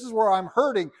condition. This is where I'm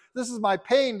hurting. This is my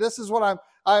pain. This is what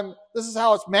this is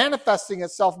how it's manifesting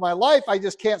itself in my life. I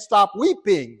just can't stop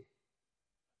weeping.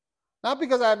 Not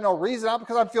because I have no reason, not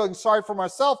because I'm feeling sorry for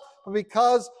myself, but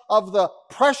because of the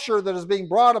pressure that is being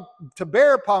brought to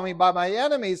bear upon me by my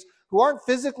enemies, who aren't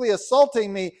physically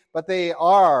assaulting me, but they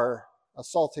are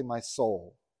assaulting my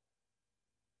soul.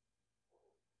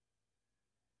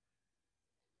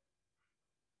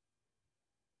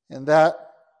 And that,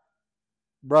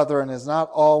 brethren, is not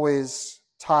always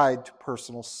tied to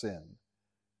personal sin.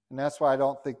 And that's why I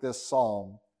don't think this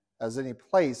psalm has any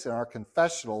place in our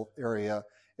confessional area.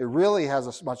 It really has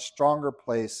a much stronger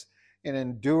place in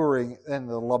enduring in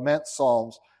the lament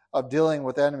psalms of dealing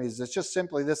with enemies. It's just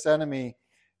simply this enemy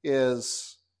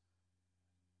is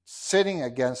sitting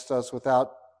against us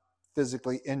without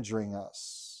physically injuring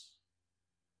us.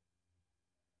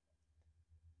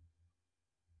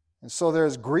 And so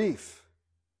there's grief.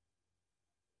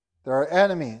 There are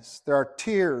enemies. There are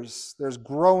tears. There's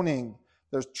groaning.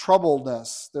 There's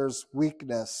troubledness. There's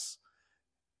weakness.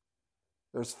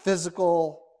 There's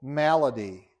physical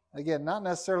malady. Again, not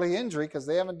necessarily injury because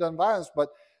they haven't done violence, but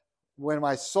when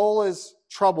my soul is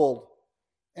troubled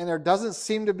and there doesn't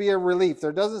seem to be a relief,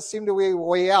 there doesn't seem to be a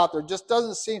way out, there just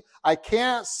doesn't seem, I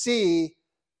can't see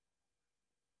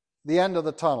the end of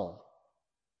the tunnel.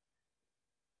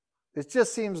 It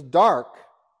just seems dark.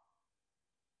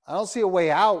 I don't see a way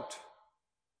out.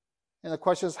 And the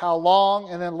question is, how long?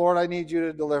 And then, Lord, I need you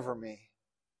to deliver me.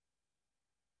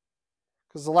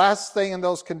 Because the last thing in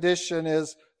those conditions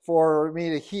is for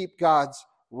me to heap God's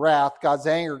wrath, God's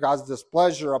anger, God's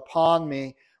displeasure upon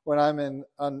me when I'm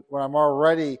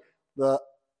already the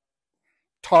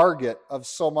target of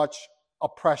so much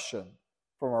oppression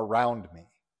from around me,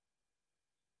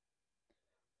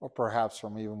 or perhaps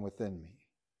from even within me.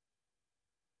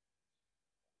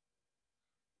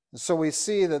 And so we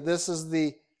see that this is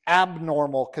the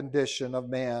abnormal condition of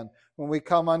man when we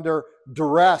come under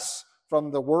duress from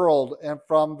the world and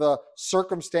from the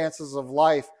circumstances of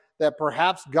life that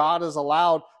perhaps God has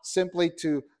allowed simply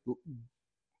to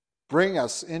bring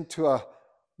us into a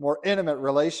more intimate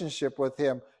relationship with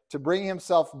Him, to bring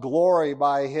Himself glory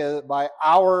by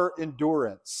our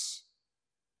endurance.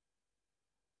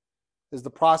 Is the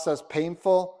process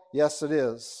painful? Yes, it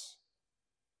is.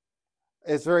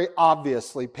 It's very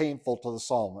obviously painful to the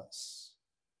psalmist.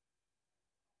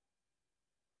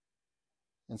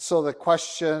 And so the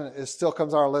question still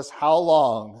comes on our list, how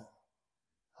long?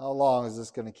 How long is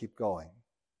this going to keep going?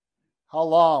 How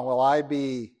long will I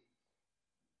be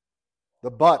the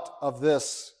butt of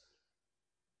this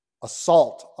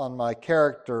assault on my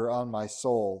character, on my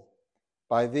soul,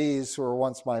 by these who were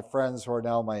once my friends who are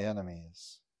now my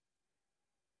enemies,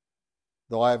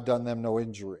 though I have done them no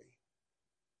injury?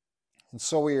 And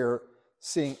so we are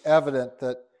seeing evident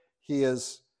that he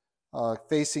is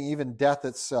facing even death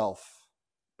itself,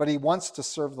 but he wants to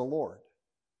serve the Lord.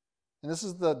 And this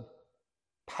is the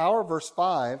power of verse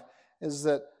 5, is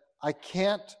that I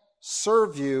can't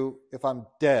serve you if I'm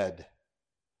dead.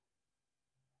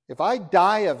 If I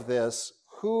die of this,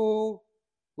 who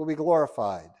will be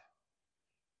glorified?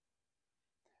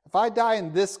 if I die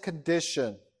in this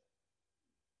condition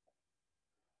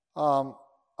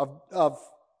of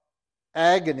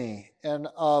agony and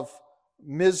of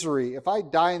misery, if I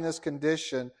die in this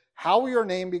condition, how will your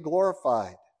name be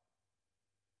glorified?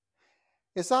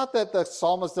 It's not that the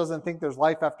psalmist doesn't think there's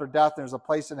life after death and there's a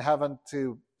place in heaven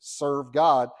to serve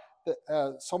God.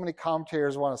 So many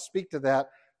commentators want to speak to that,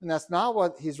 and that's not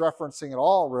what he's referencing at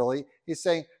all, really. He's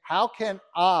saying, how can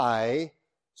I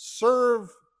serve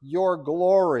your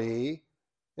glory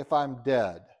if I'm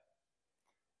dead?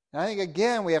 And I think,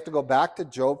 again, we have to go back to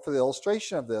Job for the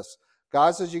illustration of this.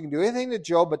 God says you can do anything to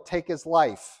Job but take his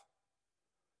life.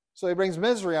 So he brings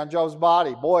misery on Job's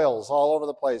body, boils all over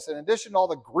the place. In addition to all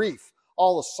the grief,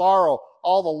 all the sorrow,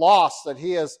 all the loss that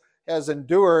he has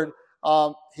endured,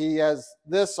 he has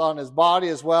this on his body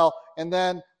as well. And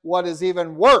then what is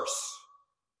even worse,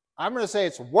 I'm going to say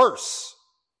it's worse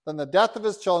than the death of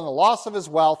his children, the loss of his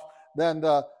wealth, than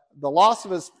the loss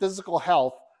of his physical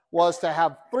health, was to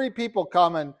have 3 people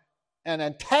come and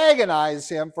antagonize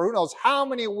him for who knows how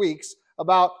many weeks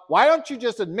about, why don't you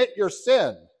just admit your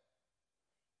sin?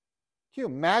 Can you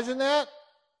imagine that?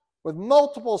 With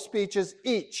multiple speeches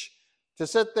each, to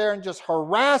sit there and just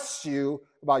harass you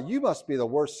about, you must be the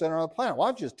worst sinner on the planet. Why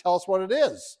don't you just tell us what it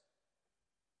is?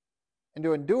 And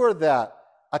to endure that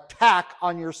attack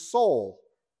on your soul.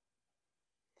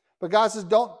 But God says,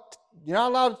 you're not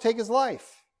allowed to take his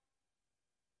life.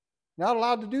 You're not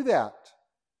allowed to do that.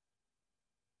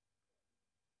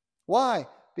 Why?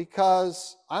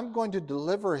 Because I'm going to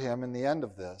deliver him in the end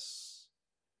of this,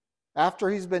 after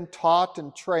he's been taught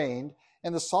and trained.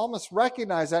 And the psalmist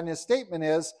recognized that, and his statement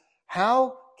is,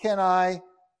 how can I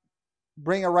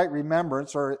bring a right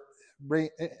remembrance, or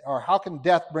how can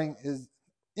death bring,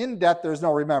 in death there's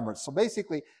no remembrance. So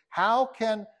basically, how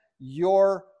can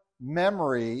your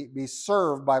memory be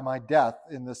served by my death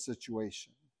in this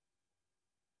situation?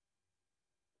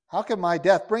 How can my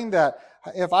death bring that?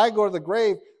 If I go to the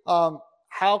grave,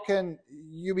 how can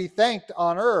you be thanked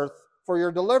on earth for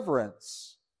your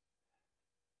deliverance?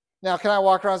 Now, can I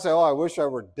walk around and say, oh, I wish I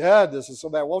were dead, this is so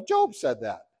bad? Well, Job said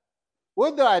that.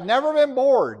 Would that I had never been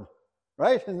born,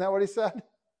 right? Isn't that what he said?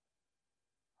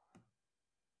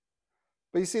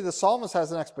 But you see, the psalmist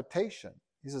has an expectation.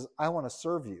 He says, I want to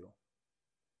serve you.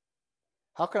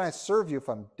 How can I serve you if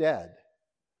I'm dead?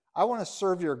 I want to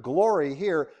serve your glory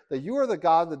here, that you are the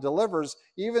God that delivers,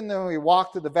 even though we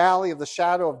walk through the valley of the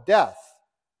shadow of death.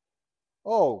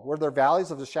 Oh, were there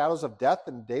valleys of the shadows of death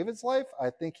in David's life? I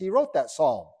think he wrote that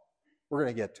psalm. We're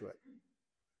going to get to it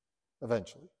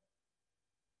eventually.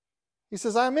 He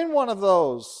says, I'm in one of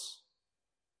those.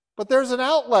 But there's an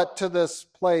outlet to this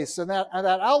place, and that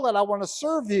outlet, I want to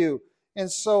serve you.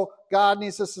 And so God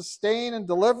needs to sustain and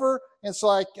deliver, and so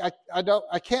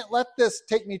I can't let this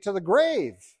take me to the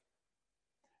grave.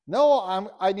 No,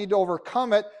 I need to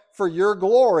overcome it for your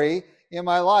glory in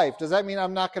my life. Does that mean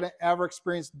I'm not going to ever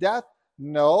experience death?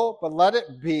 No, but let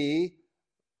it be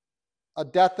a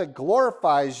death that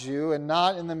glorifies you and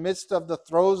not in the midst of the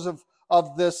throes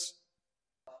of this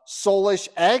soulish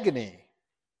agony.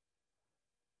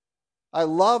 I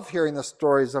love hearing the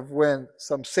stories of when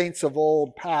some saints of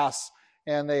old pass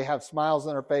and they have smiles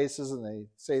on their faces and they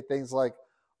say things like,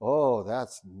 oh,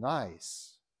 that's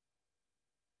nice.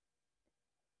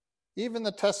 Even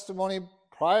the testimony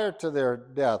prior to their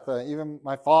death, even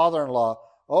my father-in-law,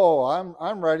 oh,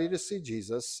 I'm ready to see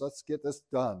Jesus. Let's get this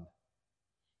done.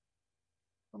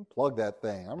 Unplug that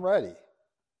thing. I'm ready.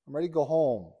 I'm ready to go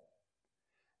home.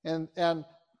 And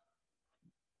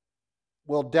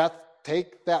will death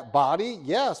take that body?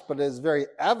 Yes, but it is very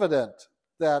evident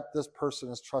that this person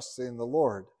is trusting in the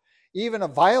Lord. Even a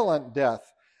violent death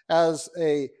as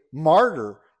a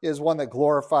martyr is one that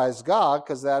glorifies God,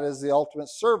 because that is the ultimate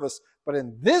service. But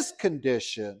in this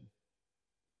condition,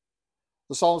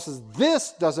 the psalmist says,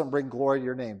 this doesn't bring glory to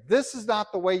your name. This is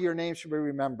not the way your name should be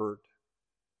remembered.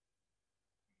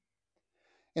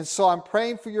 And so I'm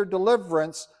praying for your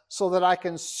deliverance so that I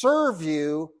can serve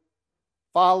you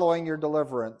following your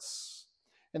deliverance.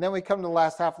 And then we come to the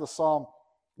last half of the psalm,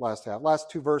 last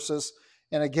 2 verses,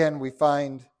 and again we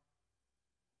find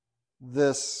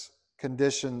this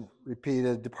condition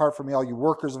repeated. Depart from me, all you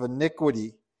workers of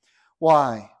iniquity.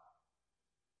 Why?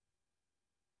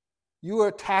 You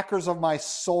attackers of my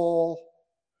soul,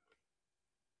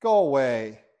 go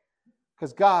away,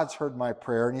 because God's heard my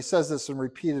prayer. And he says this in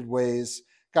repeated ways.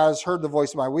 God has heard the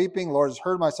voice of my weeping. The Lord has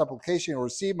heard my supplication. He will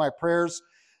receive my prayers.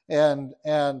 And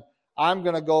I'm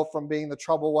going to go from being the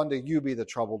troubled one to you be the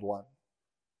troubled one.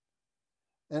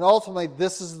 And ultimately,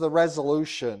 this is the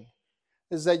resolution,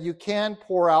 is that you can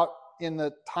pour out in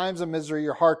the times of misery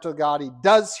your heart to God. He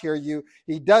does hear you.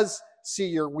 He does see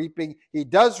your weeping. He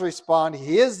does respond.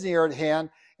 He is near at hand.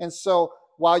 And so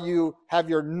while you have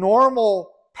your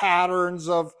normal patterns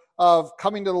of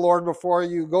coming to the Lord before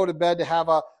you go to bed to have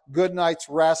a good night's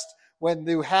rest, when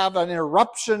you have an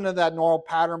interruption in that normal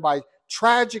pattern by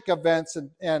tragic events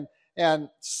and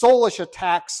soulish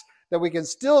attacks, that we can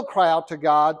still cry out to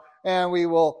God and we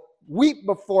will weep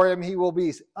before him. He will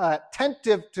be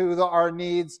attentive to our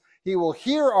needs. He will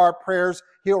hear our prayers.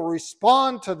 He'll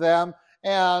respond to them.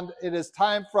 And it is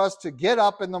time for us to get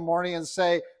up in the morning and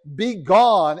say, "Be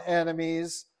gone,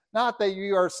 enemies." Not that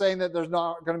you are saying that there's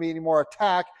not going to be any more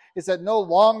attack. It's that no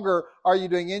longer are you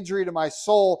doing injury to my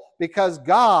soul, because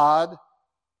God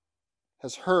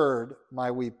has heard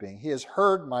my weeping. He has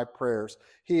heard my prayers.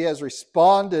 He has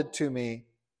responded to me.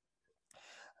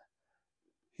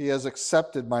 He has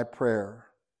accepted my prayer.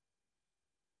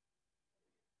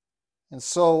 And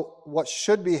so what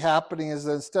should be happening is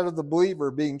that instead of the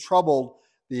believer being troubled,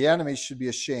 the enemy should be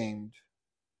ashamed.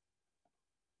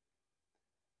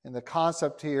 And the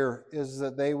concept here is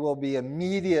that they will be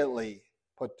immediately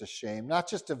put to shame, not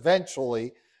just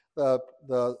eventually.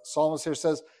 The psalmist here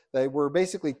says they were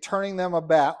basically turning them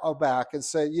aback and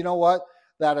say, you know what?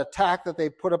 That attack that they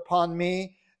put upon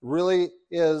me really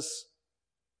is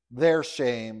their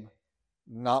shame,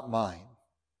 not mine.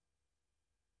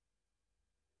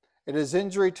 It is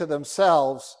injury to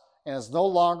themselves, and is no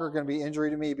longer going to be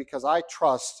injury to me because I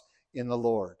trust in the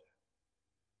Lord.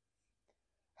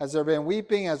 Has there been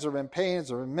weeping? Has there been pain? Has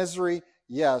there been misery?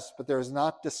 Yes, but there is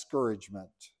not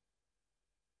discouragement.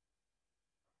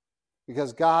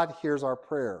 Because God hears our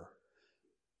prayer.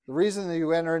 The reason that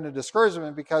you enter into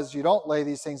discouragement is because you don't lay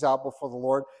these things out before the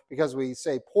Lord, because we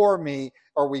say, "Poor me,"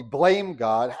 or we blame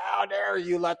God. "How dare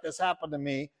you let this happen to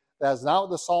me?" That's not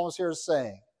what the psalmist here is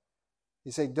saying.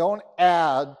 He's saying, don't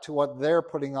add to what they're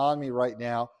putting on me right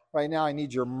now. Right now, I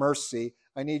need your mercy.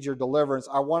 I need your deliverance.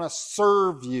 I want to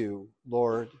serve you,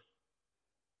 Lord.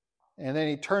 And then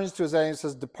he turns to his enemy and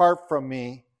says, "Depart from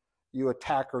me, you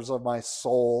attackers of my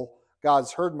soul."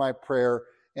 God's heard my prayer,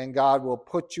 and God will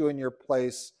put you in your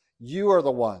place. You are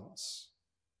the ones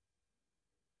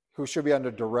who should be under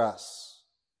duress.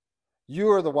 You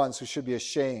are the ones who should be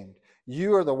ashamed.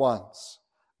 You are the ones.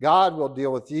 God will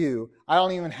deal with you. I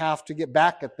don't even have to get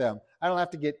back at them. I don't have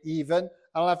to get even.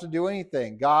 I don't have to do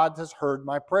anything. God has heard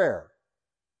my prayer.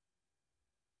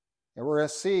 And we're going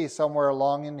to see somewhere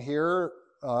along in here,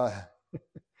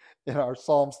 in our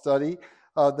psalm study,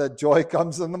 that joy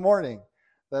comes in the morning.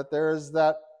 That there is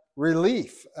that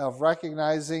relief of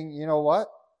recognizing, you know what?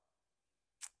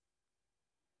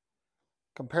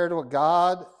 Compared to what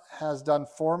God has done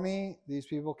for me, these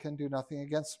people can do nothing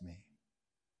against me.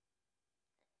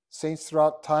 Saints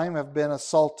throughout time have been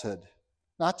assaulted,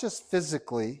 not just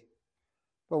physically,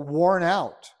 but worn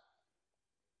out.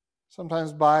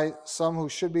 Sometimes by some who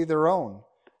should be their own.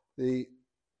 The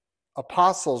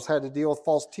apostles had to deal with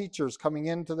false teachers coming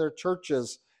into their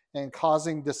churches and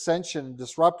causing dissension and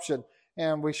disruption.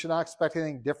 And we should not expect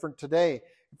anything different today.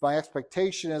 My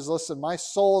expectation is, listen, my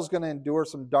soul is going to endure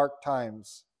some dark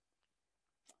times.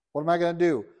 What am I going to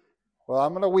do? Well,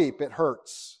 I'm going to weep. It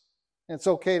hurts. And it's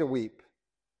okay to weep.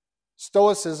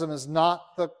 Stoicism is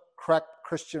not the correct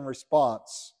Christian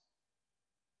response,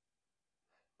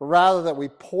 but rather that we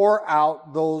pour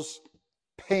out those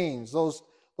pains, those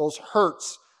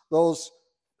hurts, those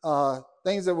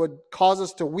things that would cause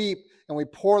us to weep, and we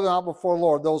pour them out before the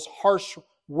Lord, those harsh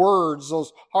words,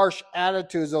 those harsh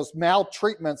attitudes, those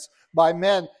maltreatments by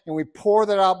men, and we pour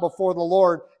that out before the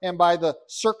Lord, and by the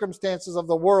circumstances of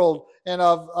the world and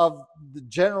of the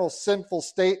general sinful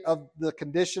state of the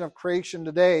condition of creation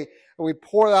today, and we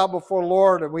pour it out before the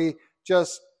Lord, and we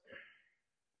just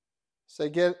say,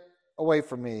 "Get away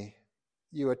from me,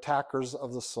 you attackers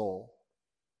of the soul.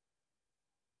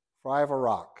 For I have a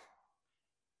rock.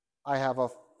 I have a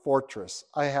fortress.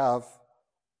 I have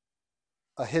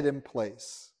a hidden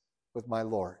place with my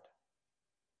Lord.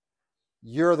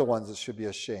 You're the ones that should be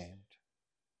ashamed.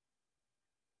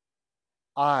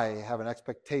 I have an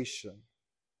expectation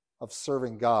of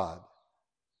serving God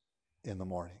in the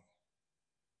morning."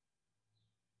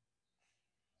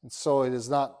 And so it is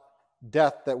not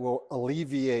death that will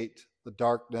alleviate the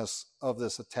darkness of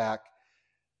this attack.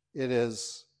 It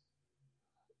is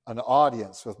an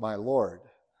audience with my Lord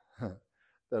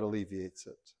that alleviates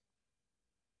it.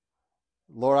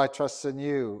 Lord, I trust in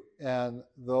you, and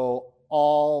though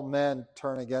all men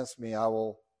turn against me, I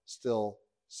will still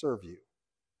serve you.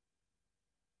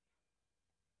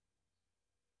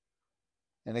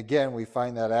 And again, we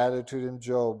find that attitude in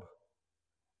Job.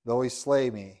 Though he slay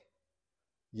me,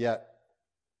 yet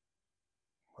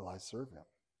will I serve him.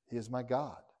 He is my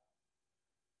God.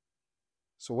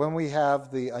 So when we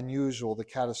have the unusual, the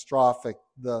catastrophic,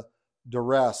 the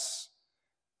duress,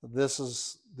 this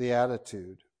is the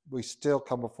attitude. We still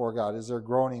come before God. Is there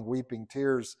groaning, weeping,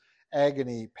 tears,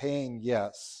 agony, pain?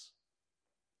 Yes.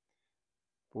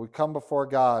 But we come before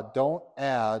God. Don't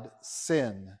add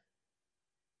sin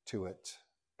to it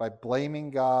by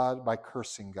blaming God, by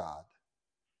cursing God.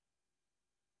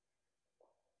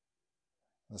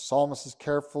 The psalmist is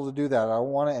careful to do that. I don't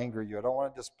want to anger you. I don't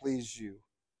want to displease you.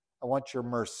 I want your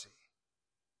mercy.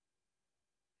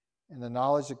 And the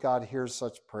knowledge that God hears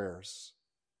such prayers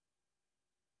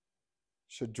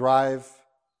should drive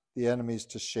the enemies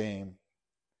to shame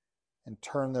and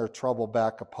turn their trouble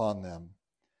back upon them.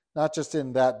 Not just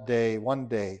in that day, one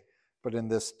day, but in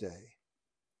this day.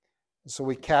 And so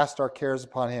we cast our cares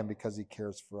upon him because he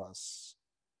cares for us.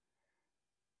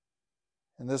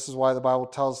 And this is why the Bible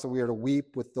tells us that we are to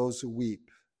weep with those who weep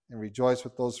and rejoice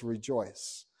with those who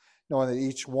rejoice, knowing that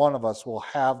each one of us will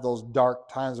have those dark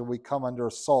times when we come under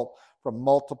assault from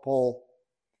multiple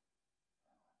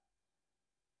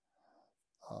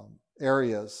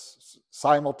areas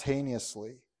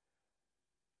simultaneously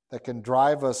that can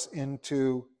drive us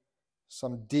into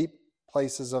some deep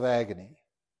places of agony.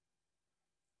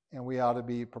 And we ought to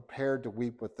be prepared to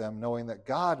weep with them, knowing that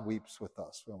God weeps with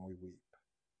us when we weep,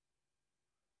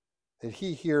 that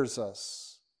he hears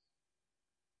us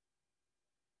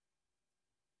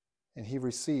and he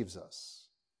receives us.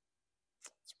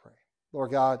 Let's pray.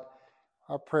 Lord God,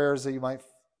 our prayers that you might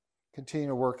continue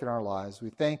to work in our lives.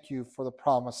 We thank you for the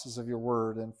promises of your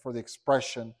word and for the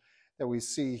expression that we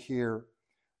see here.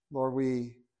 Lord,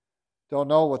 we don't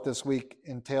know what this week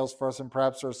entails for us, and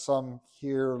perhaps there's some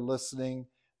here listening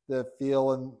that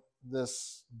feel in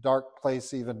this dark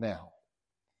place even now.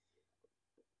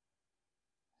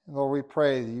 And Lord, we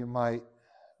pray that you might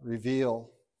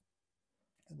reveal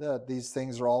that these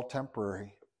things are all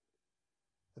temporary,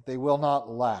 that they will not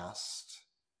last,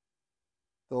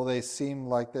 though they seem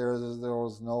like there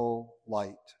was no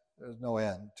light, there's no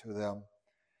end to them.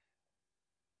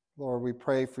 Lord, we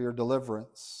pray for your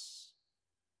deliverance.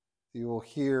 You will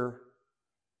hear,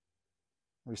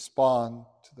 respond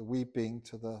to the weeping,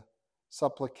 to the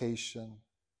supplication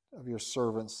of your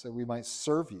servants, that we might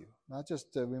serve you, not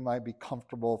just that we might be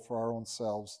comfortable for our own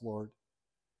selves, Lord.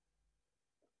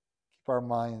 Keep our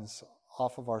minds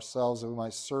off of ourselves, that we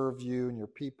might serve you and your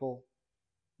people,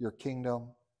 your kingdom,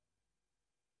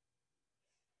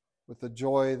 with the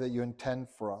joy that you intend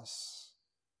for us.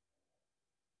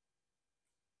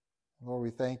 Lord,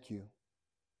 we thank you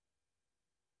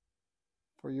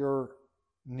for your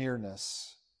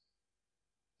nearness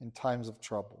in times of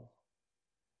trouble.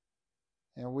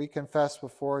 And we confess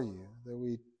before you that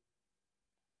we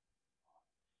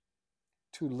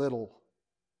too little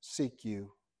seek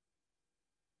you.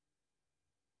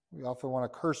 We often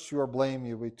want to curse you or blame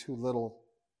you. We too little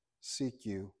seek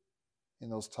you in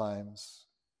those times.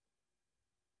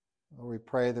 Lord, we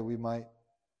pray that we might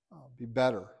be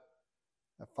better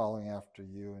at following after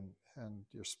you, and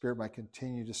your Spirit might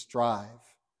continue to strive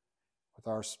with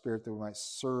our spirit that we might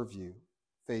serve you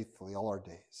faithfully all our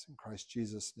days. In Christ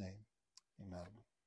Jesus' name, amen.